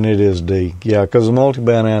D, and it is D. Yeah, because the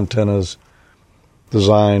multiband antenna's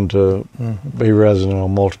designed to be resonant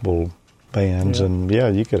on multiple bands, and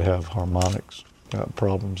you could have harmonics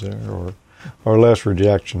problems there, or less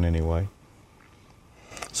rejection anyway.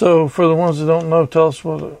 So, for the ones that don't know, tell us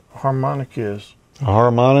what a harmonic is. A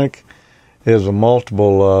harmonic is a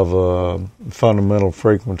multiple of a fundamental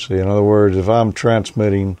frequency. In other words, if I'm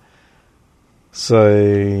transmitting,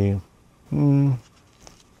 say, just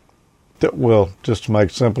to make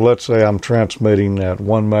it simple, let's say I'm transmitting at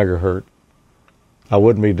 1 megahertz. I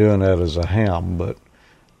wouldn't be doing that as a ham, but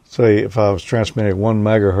say if I was transmitting at 1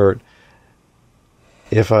 megahertz,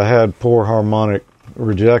 if I had poor harmonic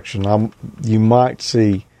rejection, you might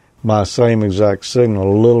see my same exact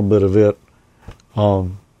signal, a little bit of it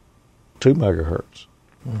on 2 megahertz.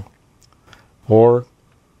 Or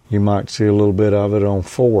you might see a little bit of it on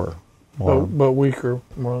 4. But weaker.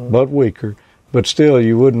 But weaker. But still,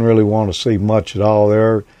 you wouldn't really want to see much at all.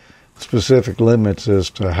 There are specific limits as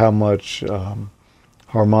to how much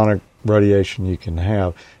harmonic radiation you can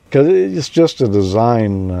have. Because it's just a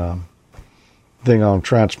design thing on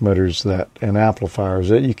transmitters and amplifiers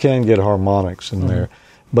that you can get harmonics in there.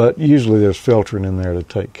 But usually there's filtering in there to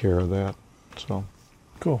take care of that. So,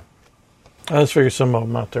 cool. I just figured some of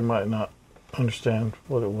them out there might not understand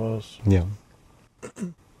what it was. Yeah.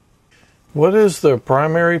 What is the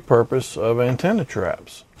primary purpose of antenna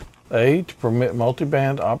traps? A, to permit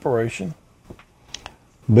multiband operation.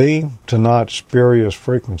 B, to notch spurious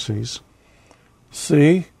frequencies.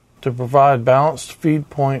 C, to provide balanced feed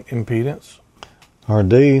point impedance. Or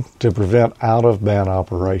D, to prevent out-of-band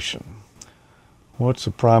operation. What's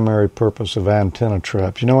the primary purpose of antenna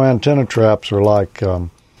traps? Antenna traps are like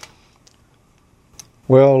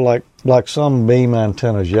some beam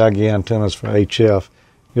antennas, Yagi antennas for HF.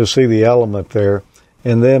 You'll see the element there,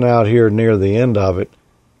 and then out here near the end of it,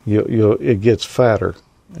 it gets fatter,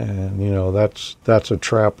 and that's a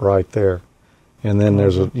trap right there. And then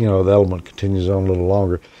there's the element continues on a little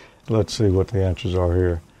longer. Let's see what the answers are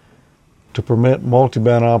here. To permit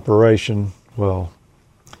multiband operation,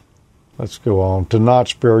 let's go on. To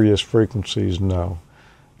notch spurious frequencies, no.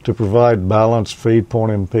 To provide balanced feed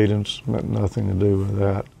point impedance, nothing to do with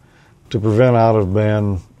that. To prevent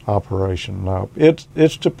out-of-band operation, no.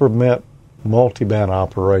 It's to permit multiband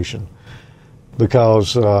operation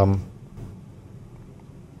because, that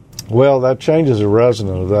changes the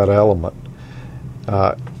resonance of that element.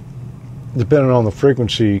 Depending on the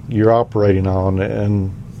frequency you're operating on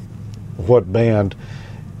and what band,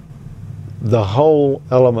 the whole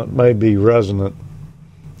element may be resonant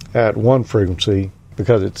at one frequency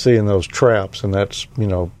because it's seeing those traps, and that's,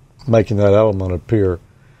 making that element appear,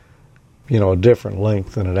 a different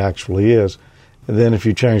length than it actually is. And then if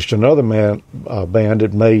you change to another band,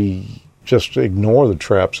 it may just ignore the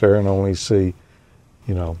traps there and only see,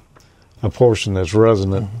 a portion that's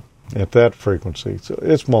resonant at that frequency. So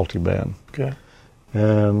it's multiband. Okay.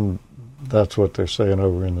 And that's what they're saying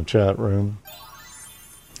over in the chat room.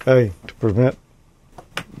 A, to prevent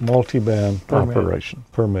multiband operation.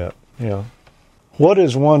 Permit. Yeah. What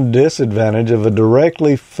is one disadvantage of a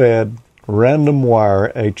directly fed random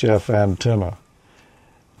wire HF antenna?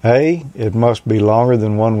 A, it must be longer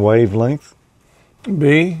than one wavelength.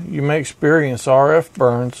 B, you may experience RF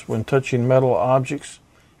burns when touching metal objects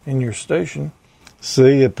in your station.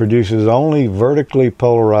 C, it produces only vertically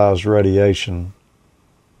polarized radiation.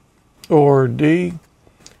 Or D,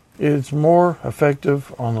 it's more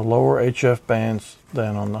effective on the lower HF bands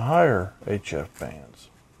than on the higher HF bands.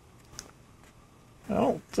 I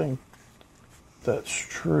don't think that's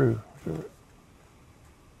true.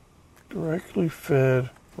 Directly fed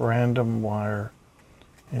random wire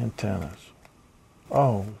antennas.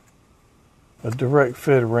 Oh, a direct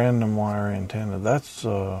fed random wire antenna. That's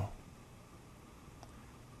a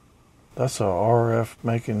RF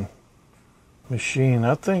making machine.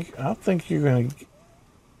 I think you're going to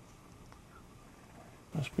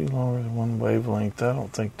must be longer than one wavelength. I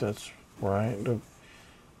don't think that's right.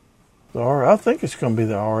 I think it's going to be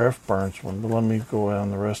the RF burns one, but let me go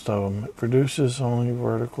down the rest of them. It produces only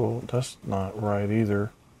vertical. That's not right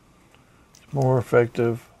either. It's more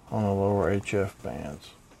effective on the lower HF bands.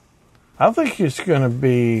 I think it's going to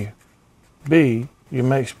be B. You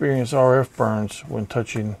may experience RF burns when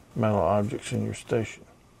touching metal objects in your station.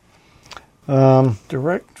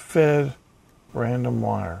 Direct fed random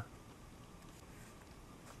wire.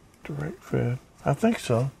 Direct fed. I think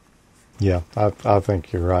so. Yeah, I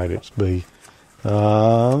think you're right. It's B.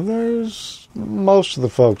 There's most of the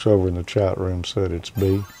folks over in the chat room said it's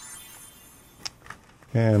B.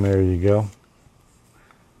 And there you go.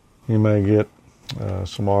 You may get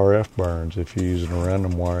some RF burns if you're using a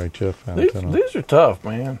random wire HF antenna. These are tough,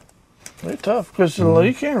 man. They're tough because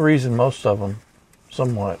you can reason most of them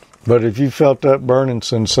somewhat. But if you felt that burning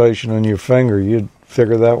sensation in your finger, you'd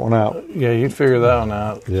figure that one out. Yeah, you'd figure that one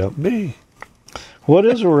out. Yep. B. What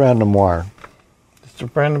is a random wire? It's a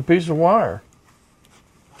random piece of wire.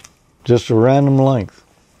 Just a random length.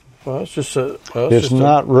 Well, it's just it's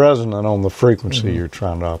not resonant on the frequency you're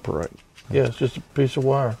trying to operate. Yeah, it's just a piece of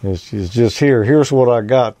wire. It's just here. Here's what I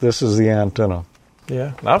got. This is the antenna.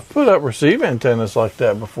 Yeah. I've put up receive antennas like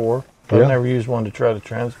that before. I've never used one to try to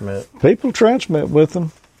transmit. People transmit with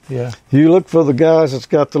them. Yeah. You look for the guys that's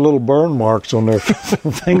got the little burn marks on their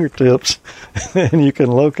fingertips, and you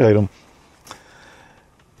can locate them.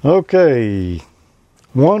 Okay.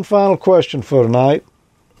 One final question for tonight.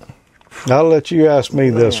 I'll let you ask me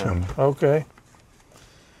this one. Okay.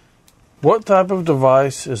 What type of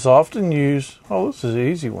device is often used? Oh, this is an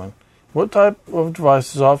easy one. What type of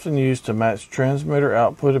device is often used to match transmitter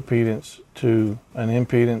output impedance to an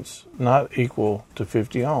impedance not equal to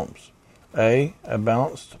 50 ohms? A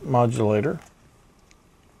balanced modulator.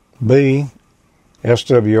 B,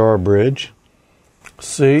 SWR bridge.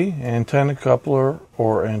 C, antenna coupler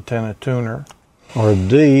or antenna tuner. Or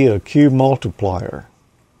D, a Q multiplier.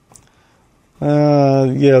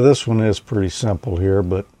 Yeah, this one is pretty simple here,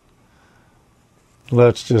 but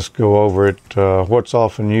let's just go over it. What's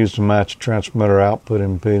often used to match transmitter output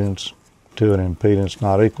impedance to an impedance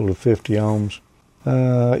not equal to 50 ohms?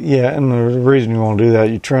 Yeah, and the reason you want to do that,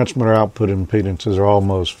 your transmitter output impedances are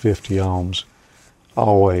almost 50 ohms,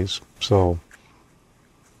 always. So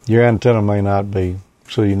your antenna may not be,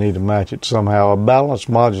 so you need to match it somehow. A balanced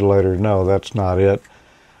modulator, no, that's not it.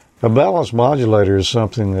 A balanced modulator is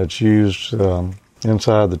something that's used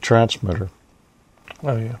inside the transmitter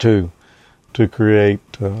to create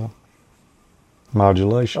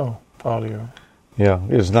modulation. Oh, audio. Yeah,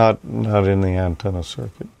 it's not in the antenna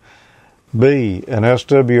circuit. B, an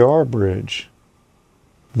SWR bridge.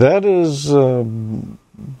 That is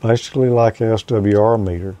basically like a SWR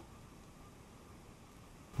meter.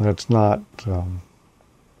 That's not going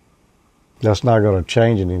to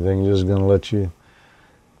change anything. It's just going to let you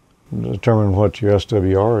determine what your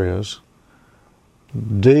SWR is.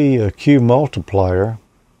 D, a Q multiplier.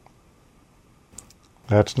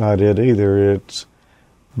 That's not it either. It's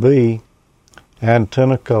B,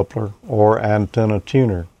 antenna coupler or antenna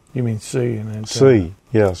tuner. You mean C and antenna? C,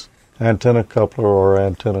 yes. Antenna coupler or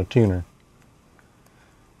antenna tuner.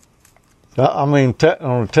 I mean,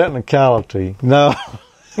 on a technicality, no.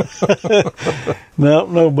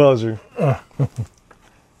 No buzzer.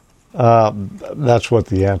 That's what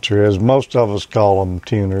the answer is. Most of us call them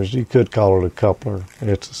tuners. You could call it a coupler.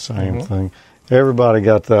 It's the same thing. Everybody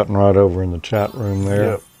got that one right over in the chat room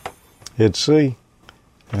there. Yep. It's C,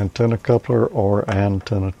 antenna coupler or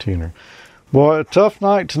antenna tuner. Boy, a tough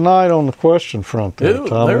night tonight on the question front there,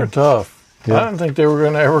 Tommy. They were tough. Yeah. I didn't think they were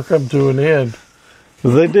going to ever come to an end.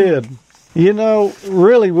 They did. You know,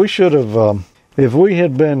 really, we should have, if we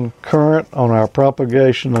had been current on our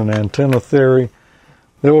propagation and antenna theory,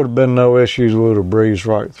 there would have been no issues. We would have breezed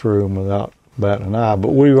right through them without batting an eye.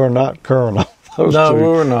 But we were not current on those two. No, we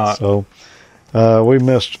were not. So we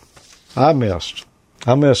missed. I missed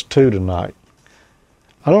two tonight.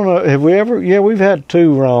 I don't know. Have we ever? Yeah, we've had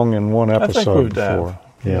two wrong in one episode before.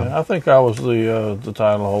 Yeah, I think I was the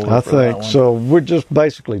title holder. I think so. We're just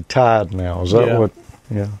basically tied now. Is that what?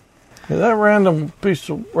 Yeah. That random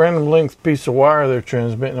length piece of wire they're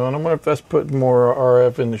transmitting on, I wonder if that's putting more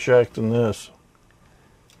RF in the shack than this.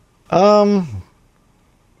 Probably.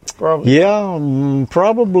 Yeah,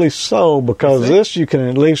 probably so, because this you can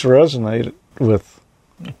at least resonate with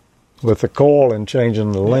the coil and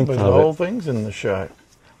changing the length of it. But the whole thing's in the shack.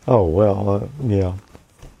 Oh, well, yeah.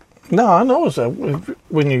 No, I know it's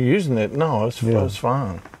when you're using it. No, it's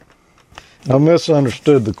fine. I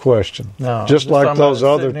misunderstood the question. No, just like those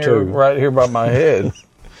other two. Right here by my head.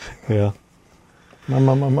 Yeah.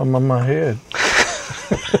 My head.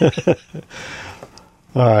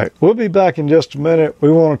 All right. We'll be back in just a minute.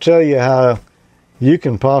 We want to tell you how you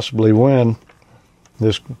can possibly win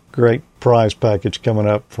this great prize package coming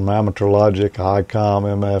up from Amateur Logic, ICOM,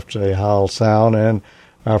 MFJ, Howell Sound, and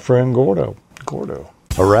our friend Gordo.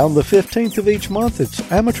 Around the 15th of each month, it's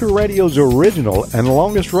Amateur Radio's original and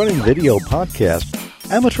longest-running video podcast,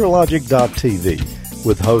 AmateurLogic.tv,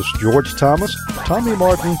 with hosts George Thomas, Tommy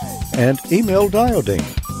Martin, and Emil Diodine.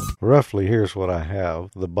 Roughly, here's what I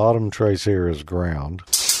have. The bottom trace here is ground.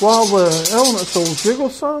 While the elements will jiggle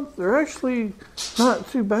some, they're actually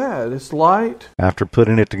not too bad. It's light. After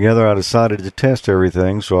putting it together, I decided to test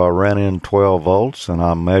everything, so I ran in 12 volts, and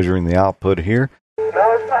I'm measuring the output here.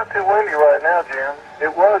 No, it's not too windy right now, Jim.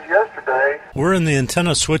 It was yesterday. We're in the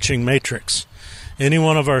antenna switching matrix. Any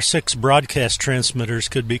one of our 6 broadcast transmitters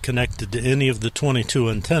could be connected to any of the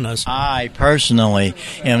 22 antennas. I personally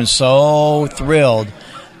am so thrilled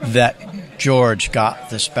that George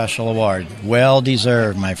got the special award. Well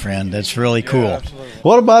deserved, my friend. That's really cool. Yeah,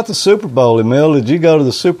 what about the Super Bowl, Emil? Did you go to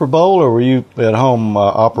the Super Bowl, or were you at home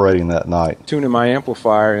operating that night? Tuning my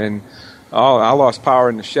amplifier, and I lost power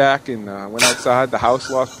in the shack and went outside. The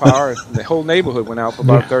house lost power. The whole neighborhood went out for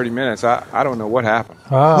about 30 minutes. I don't know what happened.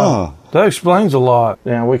 Wow. That explains a lot.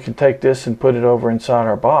 Now, we can take this and put it over inside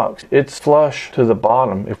our box. It's flush to the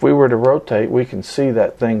bottom. If we were to rotate, we can see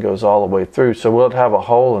that thing goes all the way through, so we'll have a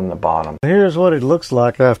hole in the bottom. Here's what it looks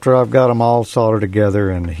like after I've got them all soldered together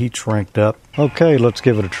and heat shrinked up. Okay, let's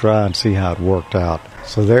give it a try and see how it worked out.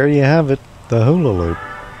 So there you have it, the hula loop.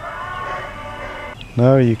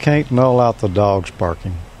 No, you can't null out the dogs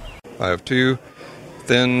barking. I have 2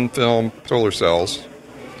 thin film solar cells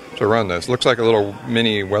to run this. Looks like a little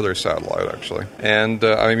mini weather satellite, actually. And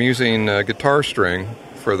I'm using guitar string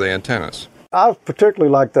for the antennas. I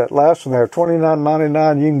particularly like that last one there,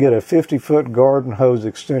 $29.99. You can get a 50-foot garden hose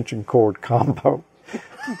extension cord combo.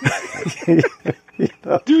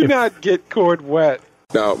 Do not get cord wet.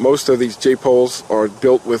 Now, most of these J-poles are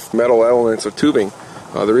built with metal elements or tubing.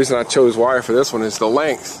 The reason I chose wire for this one is the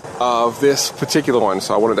length of this particular one,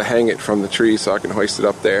 so I wanted to hang it from the tree so I can hoist it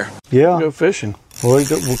up there. Yeah. Go fishing. We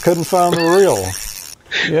couldn't find the reel.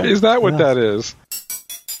 Yeah. Is that what that is?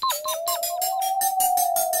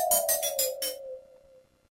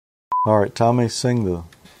 All right, Tommy, sing the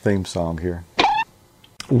theme song here.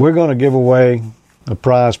 We're going to give away a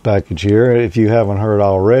prize package here. If you haven't heard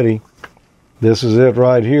already, this is it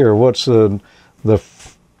right here. What's the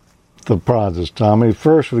prizes, Tommy?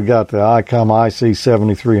 First, we got the ICOM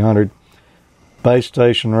IC7300 base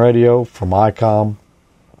station radio from ICOM.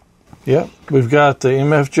 Yep. We've got the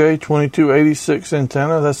MFJ 2286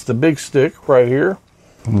 antenna. That's the big stick right here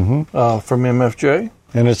from MFJ.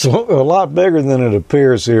 And it's a lot bigger than it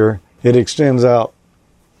appears here. It extends out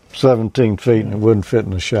 17 feet and it wouldn't fit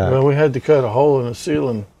in the shack. Well, we had to cut a hole in the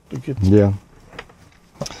ceiling to get the...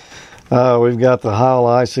 Yeah. We've got the Heil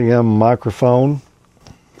ICM microphone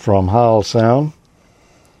from Heil Sound.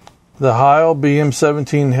 The Heil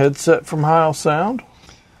BM17 headset from Heil Sound.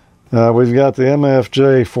 We've got the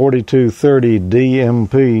MFJ 4230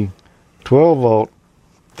 DMP 12-volt,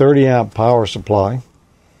 30-amp power supply.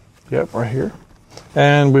 Yep, right here.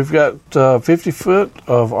 And we've got 50 foot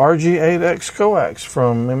of RG8X coax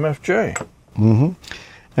from MFJ.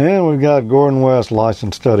 And we've got Gordon West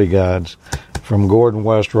license study guides from Gordon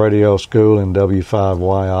West Radio School in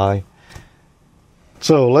W5YI.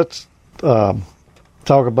 So let's talk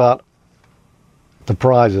about the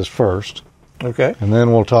prizes first. Okay. And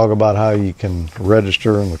then we'll talk about how you can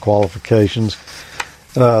register and the qualifications.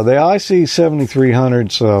 The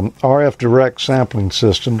IC7300's RF direct sampling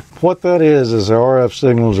system, what that is the RF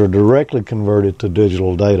signals are directly converted to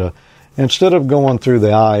digital data instead of going through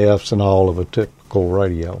the IFs and all of a typical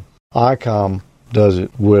radio. ICOM does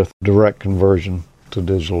it with direct conversion to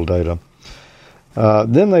digital data.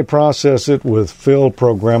 Then they process it with field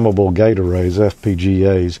programmable gate arrays,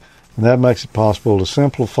 FPGAs, and that makes it possible to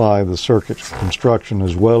simplify the circuit construction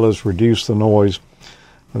as well as reduce the noise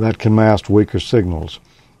that can mask weaker signals.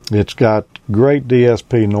 It's got great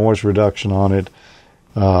DSP noise reduction on it.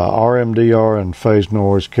 RMDR and phase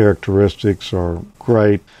noise characteristics are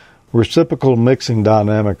great. Reciprocal mixing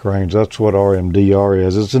dynamic range, that's what RMDR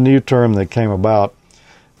is. It's a new term that came about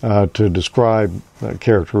to describe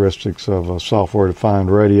characteristics of a software-defined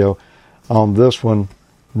radio. On this one,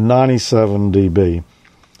 97 dB.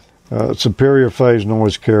 Superior phase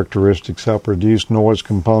noise characteristics help reduce noise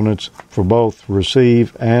components for both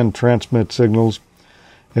receive and transmit signals.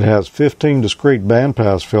 It has 15 discrete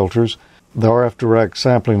bandpass filters. The RF direct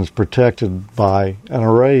sampling is protected by an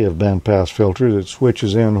array of bandpass filters. It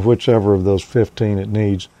switches in whichever of those 15 it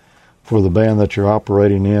needs for the band that you're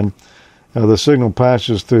operating in. The signal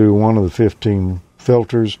passes through one of the 15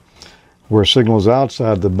 filters where signals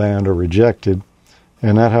outside the band are rejected,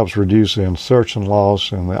 and that helps reduce the insertion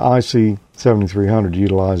loss, and the IC7300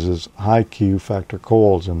 utilizes high Q factor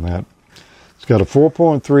coils in that. It's got a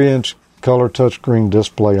 4.3-inch color touchscreen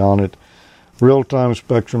display on it, real-time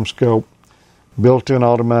spectrum scope, built-in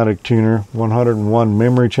automatic tuner, 101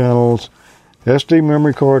 memory channels, SD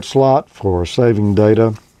memory card slot for saving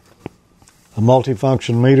data, a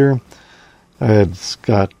multifunction meter. It's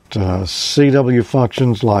got CW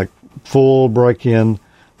functions like full break-in,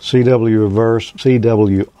 CW reverse,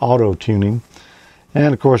 CW auto-tuning,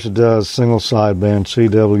 and of course it does single sideband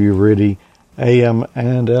CW RIDI AM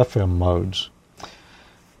and FM modes.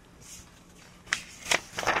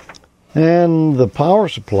 And the power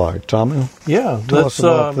supply, Tommy. Yeah, Tell us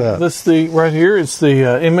about that. That's right here. It's the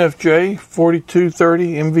MFJ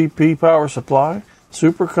 4230 MVP power supply,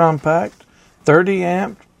 super compact, 30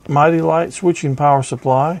 amp Mighty Light switching power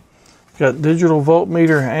supply. Got digital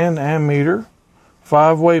voltmeter and ammeter,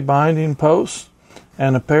 5-way binding posts,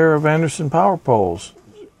 and a pair of Anderson power poles.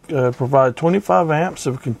 Provide 25 amps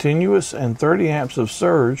of continuous and 30 amps of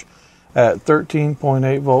surge at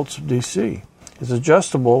 13.8 volts of DC. It's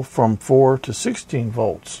adjustable from 4 to 16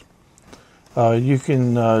 volts. You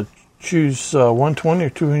can choose 120 or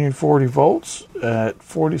 240 volts at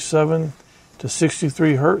 47 to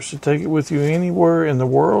 63 hertz to take it with you anywhere in the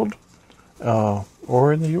world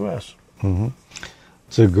or in the U.S. Mm-hmm.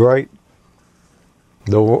 It's a great.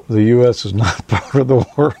 The U.S. is not part of the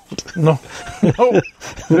world. No.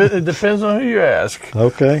 It depends on who you ask.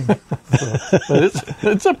 Okay. But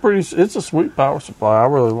it's a sweet power supply. I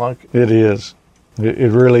really like it. It is.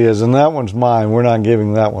 It really is. And that one's mine. We're not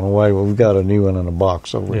giving that one away. We've got a new one in a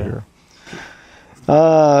box over here.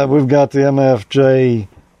 We've got the MFJ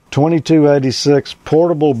 2286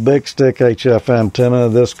 portable big stick HF antenna.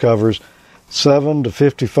 This covers 7 to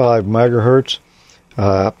 55 megahertz.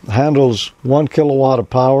 Handles 1 kilowatt of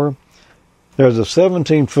power. There's a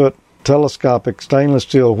 17-foot telescopic stainless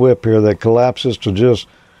steel whip here that collapses to just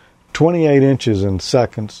 28 inches in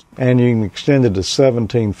seconds, and you can extend it to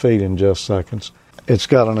 17 feet in just seconds. It's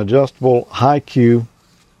got an adjustable high-Q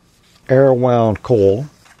air-wound coil,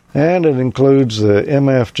 and it includes the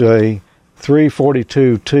MFJ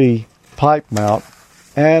 342T pipe mount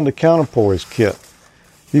and a counterpoise kit.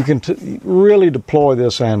 You can really deploy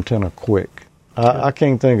this antenna quick. I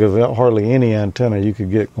can't think of hardly any antenna you could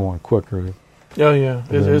get going quicker. Oh, yeah.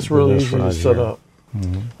 It's really easy to set up.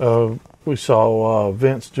 Mm-hmm. We saw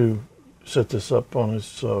Vince set this up on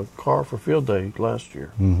his car for field day last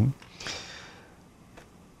year. Mm-hmm.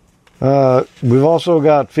 We've also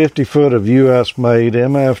got 50 foot of U.S.-made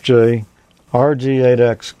MFJ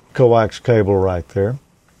RG8X coax cable right there.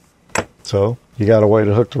 So you got a way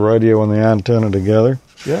to hook the radio and the antenna together.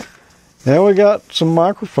 Yeah. And we got some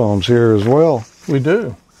microphones here as well. We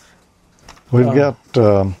do. We've got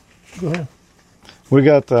go ahead. We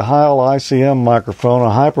got the Heil ICM microphone,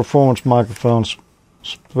 a high-performance microphone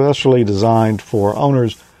specially designed for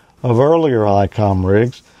owners of earlier ICOM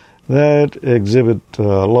rigs that exhibit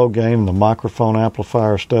low gain in the microphone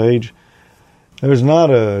amplifier stage. There's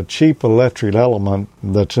not a cheap electric element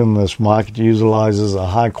that's in this mic. It utilizes a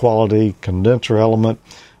high-quality condenser element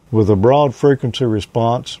with a broad frequency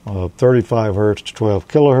response of 35 hertz to 12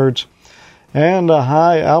 kilohertz, and a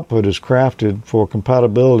high output is crafted for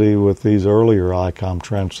compatibility with these earlier ICOM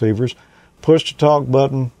transceivers. Push-to-talk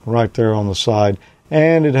button right there on the side,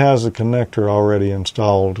 and it has a connector already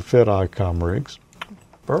installed to fit ICOM rigs.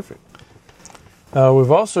 Perfect.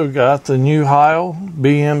 We've also got the new Heil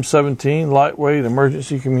BM17 lightweight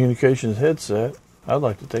emergency communications headset. I'd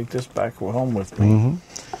like to take this back home with me. Mm-hmm.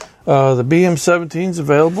 The BM17 is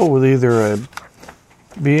available with either a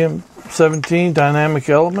BM17 dynamic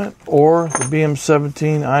element or the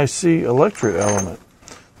BM17 IC electric element.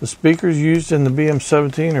 The speakers used in the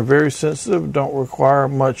BM17 are very sensitive and don't require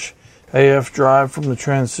much AF drive from the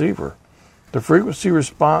transceiver. The frequency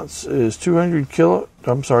response is 200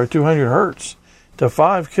 hertz to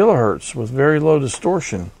 5 kilohertz with very low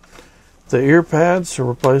distortion. The ear pads are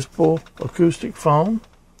replaceable acoustic foam.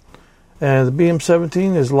 And the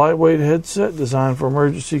BM17 is a lightweight headset designed for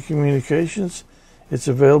emergency communications. It's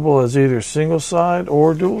available as either single-side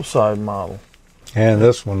or dual-side model. And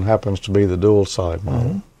this one happens to be the dual-side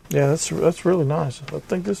model. Mm-hmm. Yeah, that's really nice. I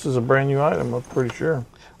think this is a brand-new item, I'm pretty sure.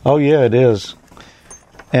 Oh, yeah, it is.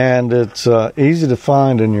 And it's easy to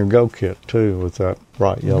find in your Go Kit, too, with that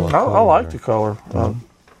bright yellow color. I like the color.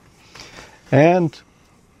 And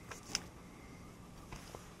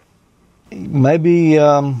maybe...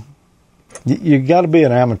 you got to be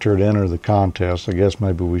an amateur to enter the contest. I guess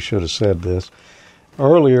maybe we should have said this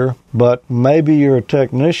earlier, but maybe you're a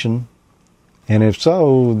technician, and if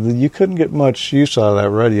so, you couldn't get much use out of that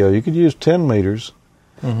radio. You could use 10 meters,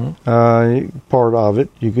 part of it.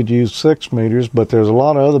 You could use 6 meters, but there's a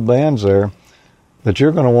lot of other bands there that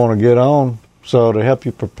you're going to want to get on. So to help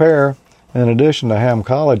you prepare, in addition to Ham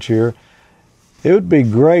College here, it would be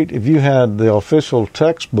great if you had the official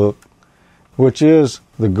textbook, which is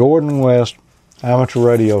the Gordon West Amateur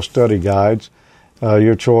Radio Study Guides,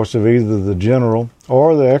 your choice of either the general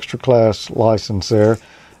or the extra class license there.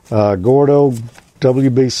 Gordo,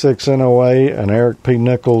 WB6NOA, and Eric P.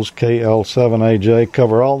 Nichols, KL7AJ,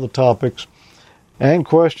 cover all the topics and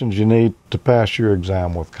questions you need to pass your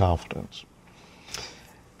exam with confidence.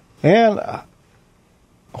 And why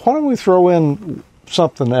don't we throw in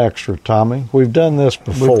something extra, Tommy. We've done this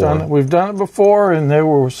before. We've done it before, and they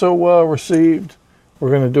were so well received. We're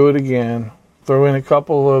going to do it again. Throw in a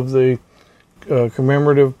couple of the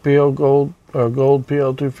commemorative PL Gold PL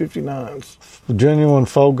 259s. Genuine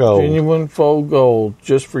faux gold. Genuine faux gold,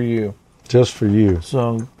 just for you. Just for you.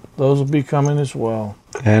 So those will be coming as well.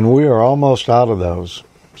 And we are almost out of those.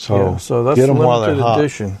 So, that's get them while they're limited hot.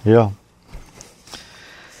 edition. Yeah.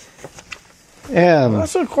 And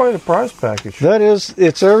that's quite a price package.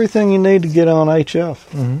 It's everything you need to get on HF.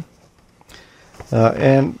 Mm-hmm.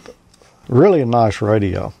 And really a nice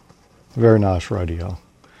radio. Very nice radio.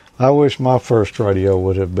 I wish my first radio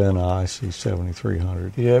would have been an IC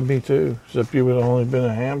 7300. Yeah, me too. Except you would have only been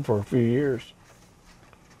a ham for a few years.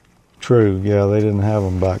 True. Yeah, they didn't have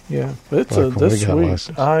them back. Yeah, that's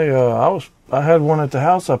sweet. I had one at the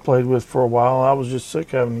house I played with for a while. I was just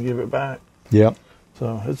sick having to give it back. Yep.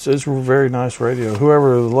 So it's a very nice radio.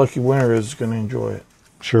 Whoever the lucky winner is going to enjoy it.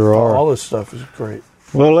 Sure are. All this stuff is great.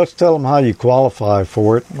 Well, let's tell them how you qualify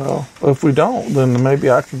for it. Well, if we don't, then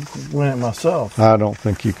maybe I can win it myself. I don't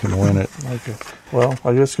think you can win it. Okay. Well,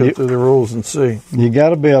 I guess go through the rules and see. You got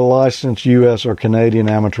to be a licensed U.S. or Canadian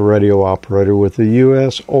amateur radio operator with a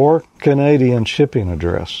U.S. or Canadian shipping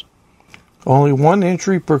address. Only one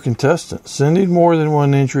entry per contestant. Sending more than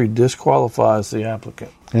one entry disqualifies the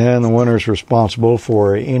applicant. And the winner is responsible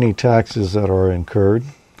for any taxes that are incurred.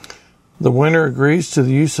 The winner agrees to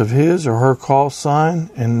the use of his or her call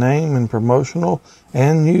sign and name in promotional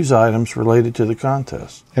and news items related to the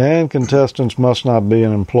contest. And contestants must not be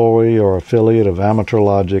an employee or affiliate of Amateur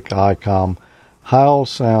Logic, ICOM, Heil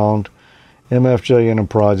Sound, MFJ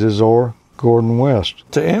Enterprises, or Gordon West.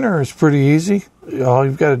 To enter is pretty easy. All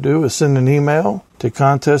you've got to do is send an email to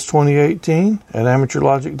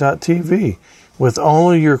contest2018@amateurlogic.tv with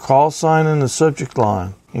only your call sign in the subject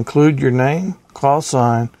line. Include your name, call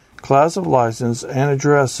sign, class of license, and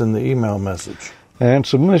address in the email message. And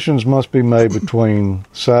submissions must be made between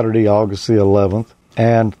Saturday, August the 11th,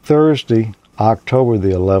 and Thursday, October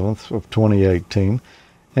the 11th of 2018.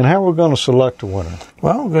 And how are we going to select a winner?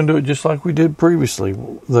 Well, we're going to do it just like we did previously.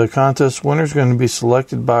 The contest winner is going to be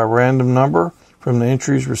selected by a random number from the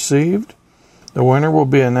entries received. The winner will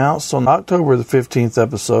be announced on October the 15th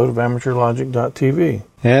episode of AmateurLogic.tv.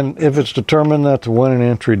 And if it's determined that the winning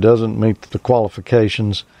entry doesn't meet the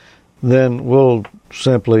qualifications, then we'll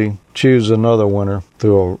simply choose another winner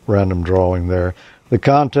through a random drawing there. The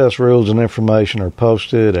contest rules and information are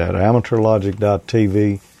posted at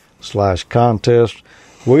amateurlogic.tv/contest.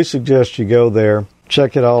 We suggest you go there,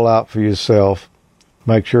 check it all out for yourself,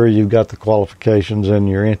 make sure you've got the qualifications and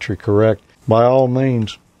your entry correct. By all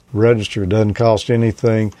means, register. It doesn't cost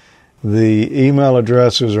anything. The email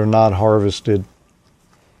addresses are not harvested.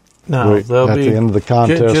 No, they'll at be the end of the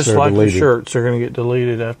contest. Just like deleted. the shirts, they're going to get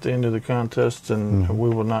deleted at the end of the contest, and we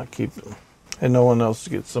will not keep them, and no one else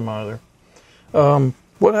gets them either.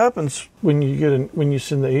 What happens when you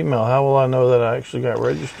send the email? How will I know that I actually got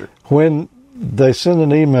registered? When they send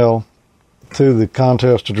an email to the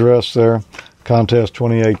contest address there,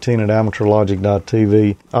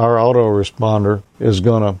 contest2018@amateurlogic.tv, our autoresponder is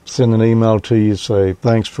going to send an email to you, say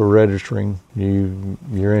thanks for registering.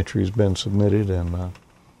 Your entry's been submitted, and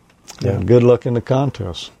good luck in the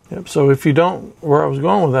contest. Yep. So if you don't, where I was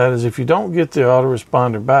going with that is if you don't get the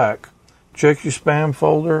autoresponder back, check your spam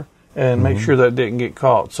folder and make sure that didn't get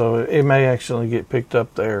caught. So it may actually get picked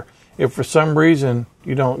up there. If for some reason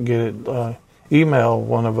you don't get it, email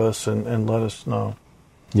one of us and let us know.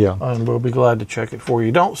 Yeah. And we'll be glad to check it for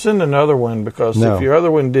you. Don't send another one because No. if your other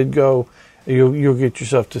one did go, you'll get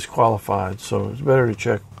yourself disqualified. So it's better to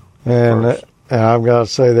check And first. And I've got to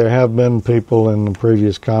say, there have been people in the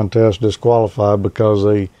previous contest disqualified because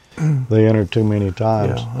they entered too many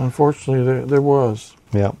times. Yeah, unfortunately, there was.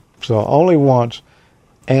 Yeah. So only once.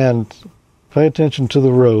 And pay attention to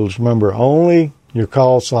the rules. Remember, only your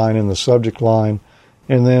call sign in the subject line,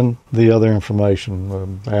 and then the other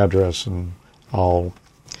information, address and all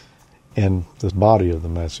in the body of the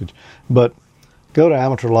message. But go to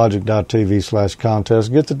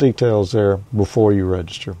amateurlogic.tv/contest. Get the details there before you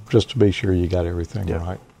register, just to be sure you got everything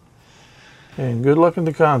right. And good luck in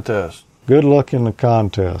the contest. Good luck in the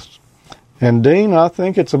contest. And, Dean, I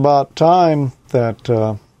think it's about time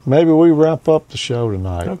that maybe we wrap up the show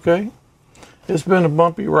tonight. Okay. It's been a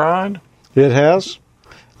bumpy ride. It has.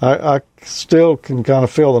 I still can kind of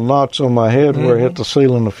feel the knots on my head where I hit the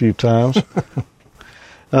ceiling a few times.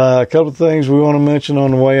 A couple of things we want to mention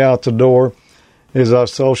on the way out the door is our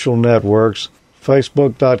social networks,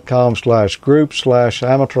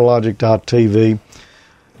 facebook.com/group/amateurlogic.tv.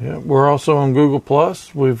 Yeah, we're also on Google+.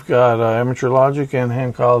 We've got Amateur Logic and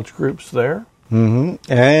Ham College groups there.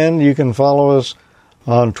 And you can follow us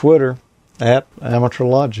on Twitter at Amateur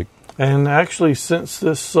Logic. And actually, since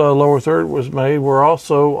this lower third was made, we're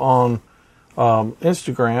also on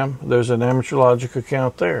Instagram. There's an Amateur Logic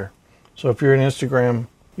account there. So if you're an Instagram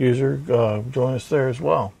user, join us there as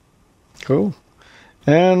well. Cool.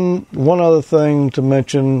 And one other thing to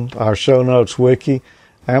mention, our show notes wiki,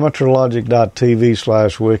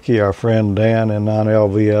 amateurlogic.tv/wiki. Our friend Dan in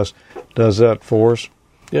 9LVS does that for us.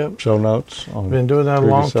 Yep. Show notes. Been doing that a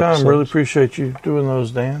long time. Episodes. Really appreciate you doing those,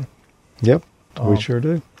 Dan. Yep, we sure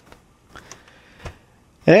do.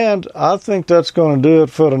 And I think that's going to do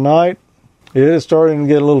it for tonight. It is starting to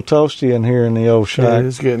get a little toasty in here in the old shack. It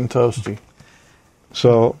is getting toasty.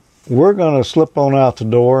 So we're going to slip on out the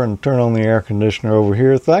door and turn on the air conditioner over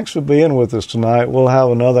here. Thanks for being with us tonight. We'll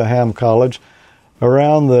have another Ham College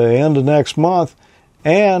around the end of next month.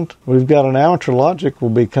 And we've got an Amateur Logic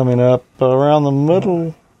will be coming up around the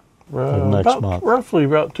middle of next month. Roughly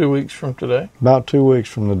about 2 weeks from today. About 2 weeks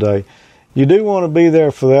from today. You do want to be there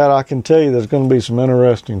for that. I can tell you there's going to be some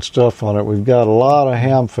interesting stuff on it. We've got a lot of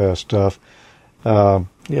Hamfest stuff. Got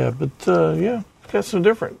some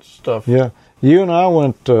different stuff. Yeah. You and I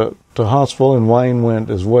went to Huntsville, and Wayne went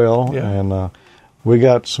as well. Yeah. And we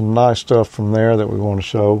got some nice stuff from there that we want to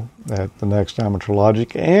show at the next Amateur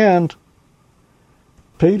Logic. And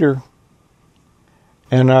Peter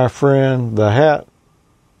and our friend, the Hat,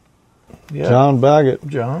 John Baggett.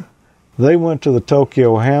 John. They went to the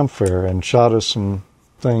Tokyo Ham Fair and shot us some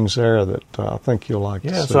things there that I think you'll like to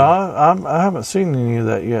see. Yeah, so I haven't seen any of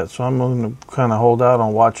that yet, so I'm going to kind of hold out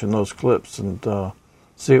on watching those clips and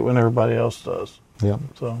see it when everybody else does. Yeah.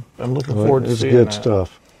 So I'm looking forward to seeing that. It's that. good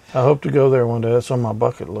stuff. I hope to go there one day. That's on my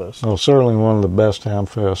bucket list. Oh, certainly one of the best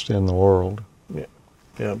Hamfest in the world.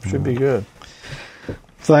 Yeah, should be good.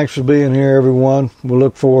 Thanks for being here, everyone. We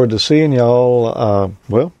look forward to seeing y'all,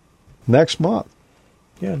 next month.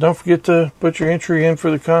 Yeah, don't forget to put your entry in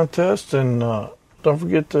for the contest, and don't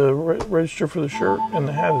forget to register for the shirt and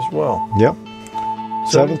the hat as well. Yep.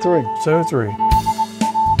 7-3. 7-3.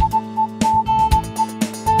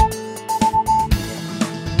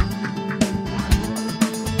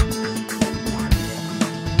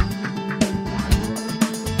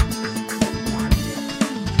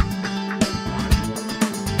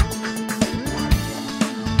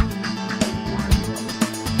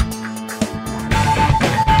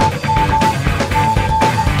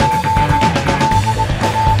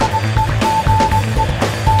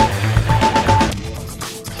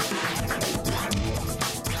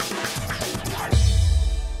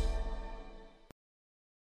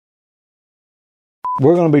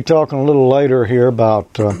 We're going to be talking a little later here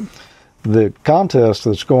about the contest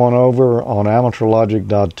that's going over on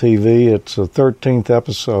amateurlogic.tv. It's the 13th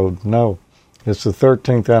episode. No, it's the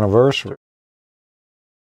 13th anniversary.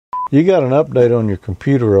 You got an update on your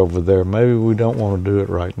computer over there. Maybe we don't want to do it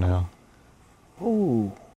right now.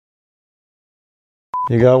 Ooh.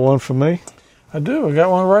 You got one for me? I do. I got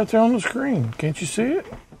one right there on the screen. Can't you see it?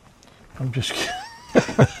 I'm just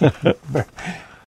kidding.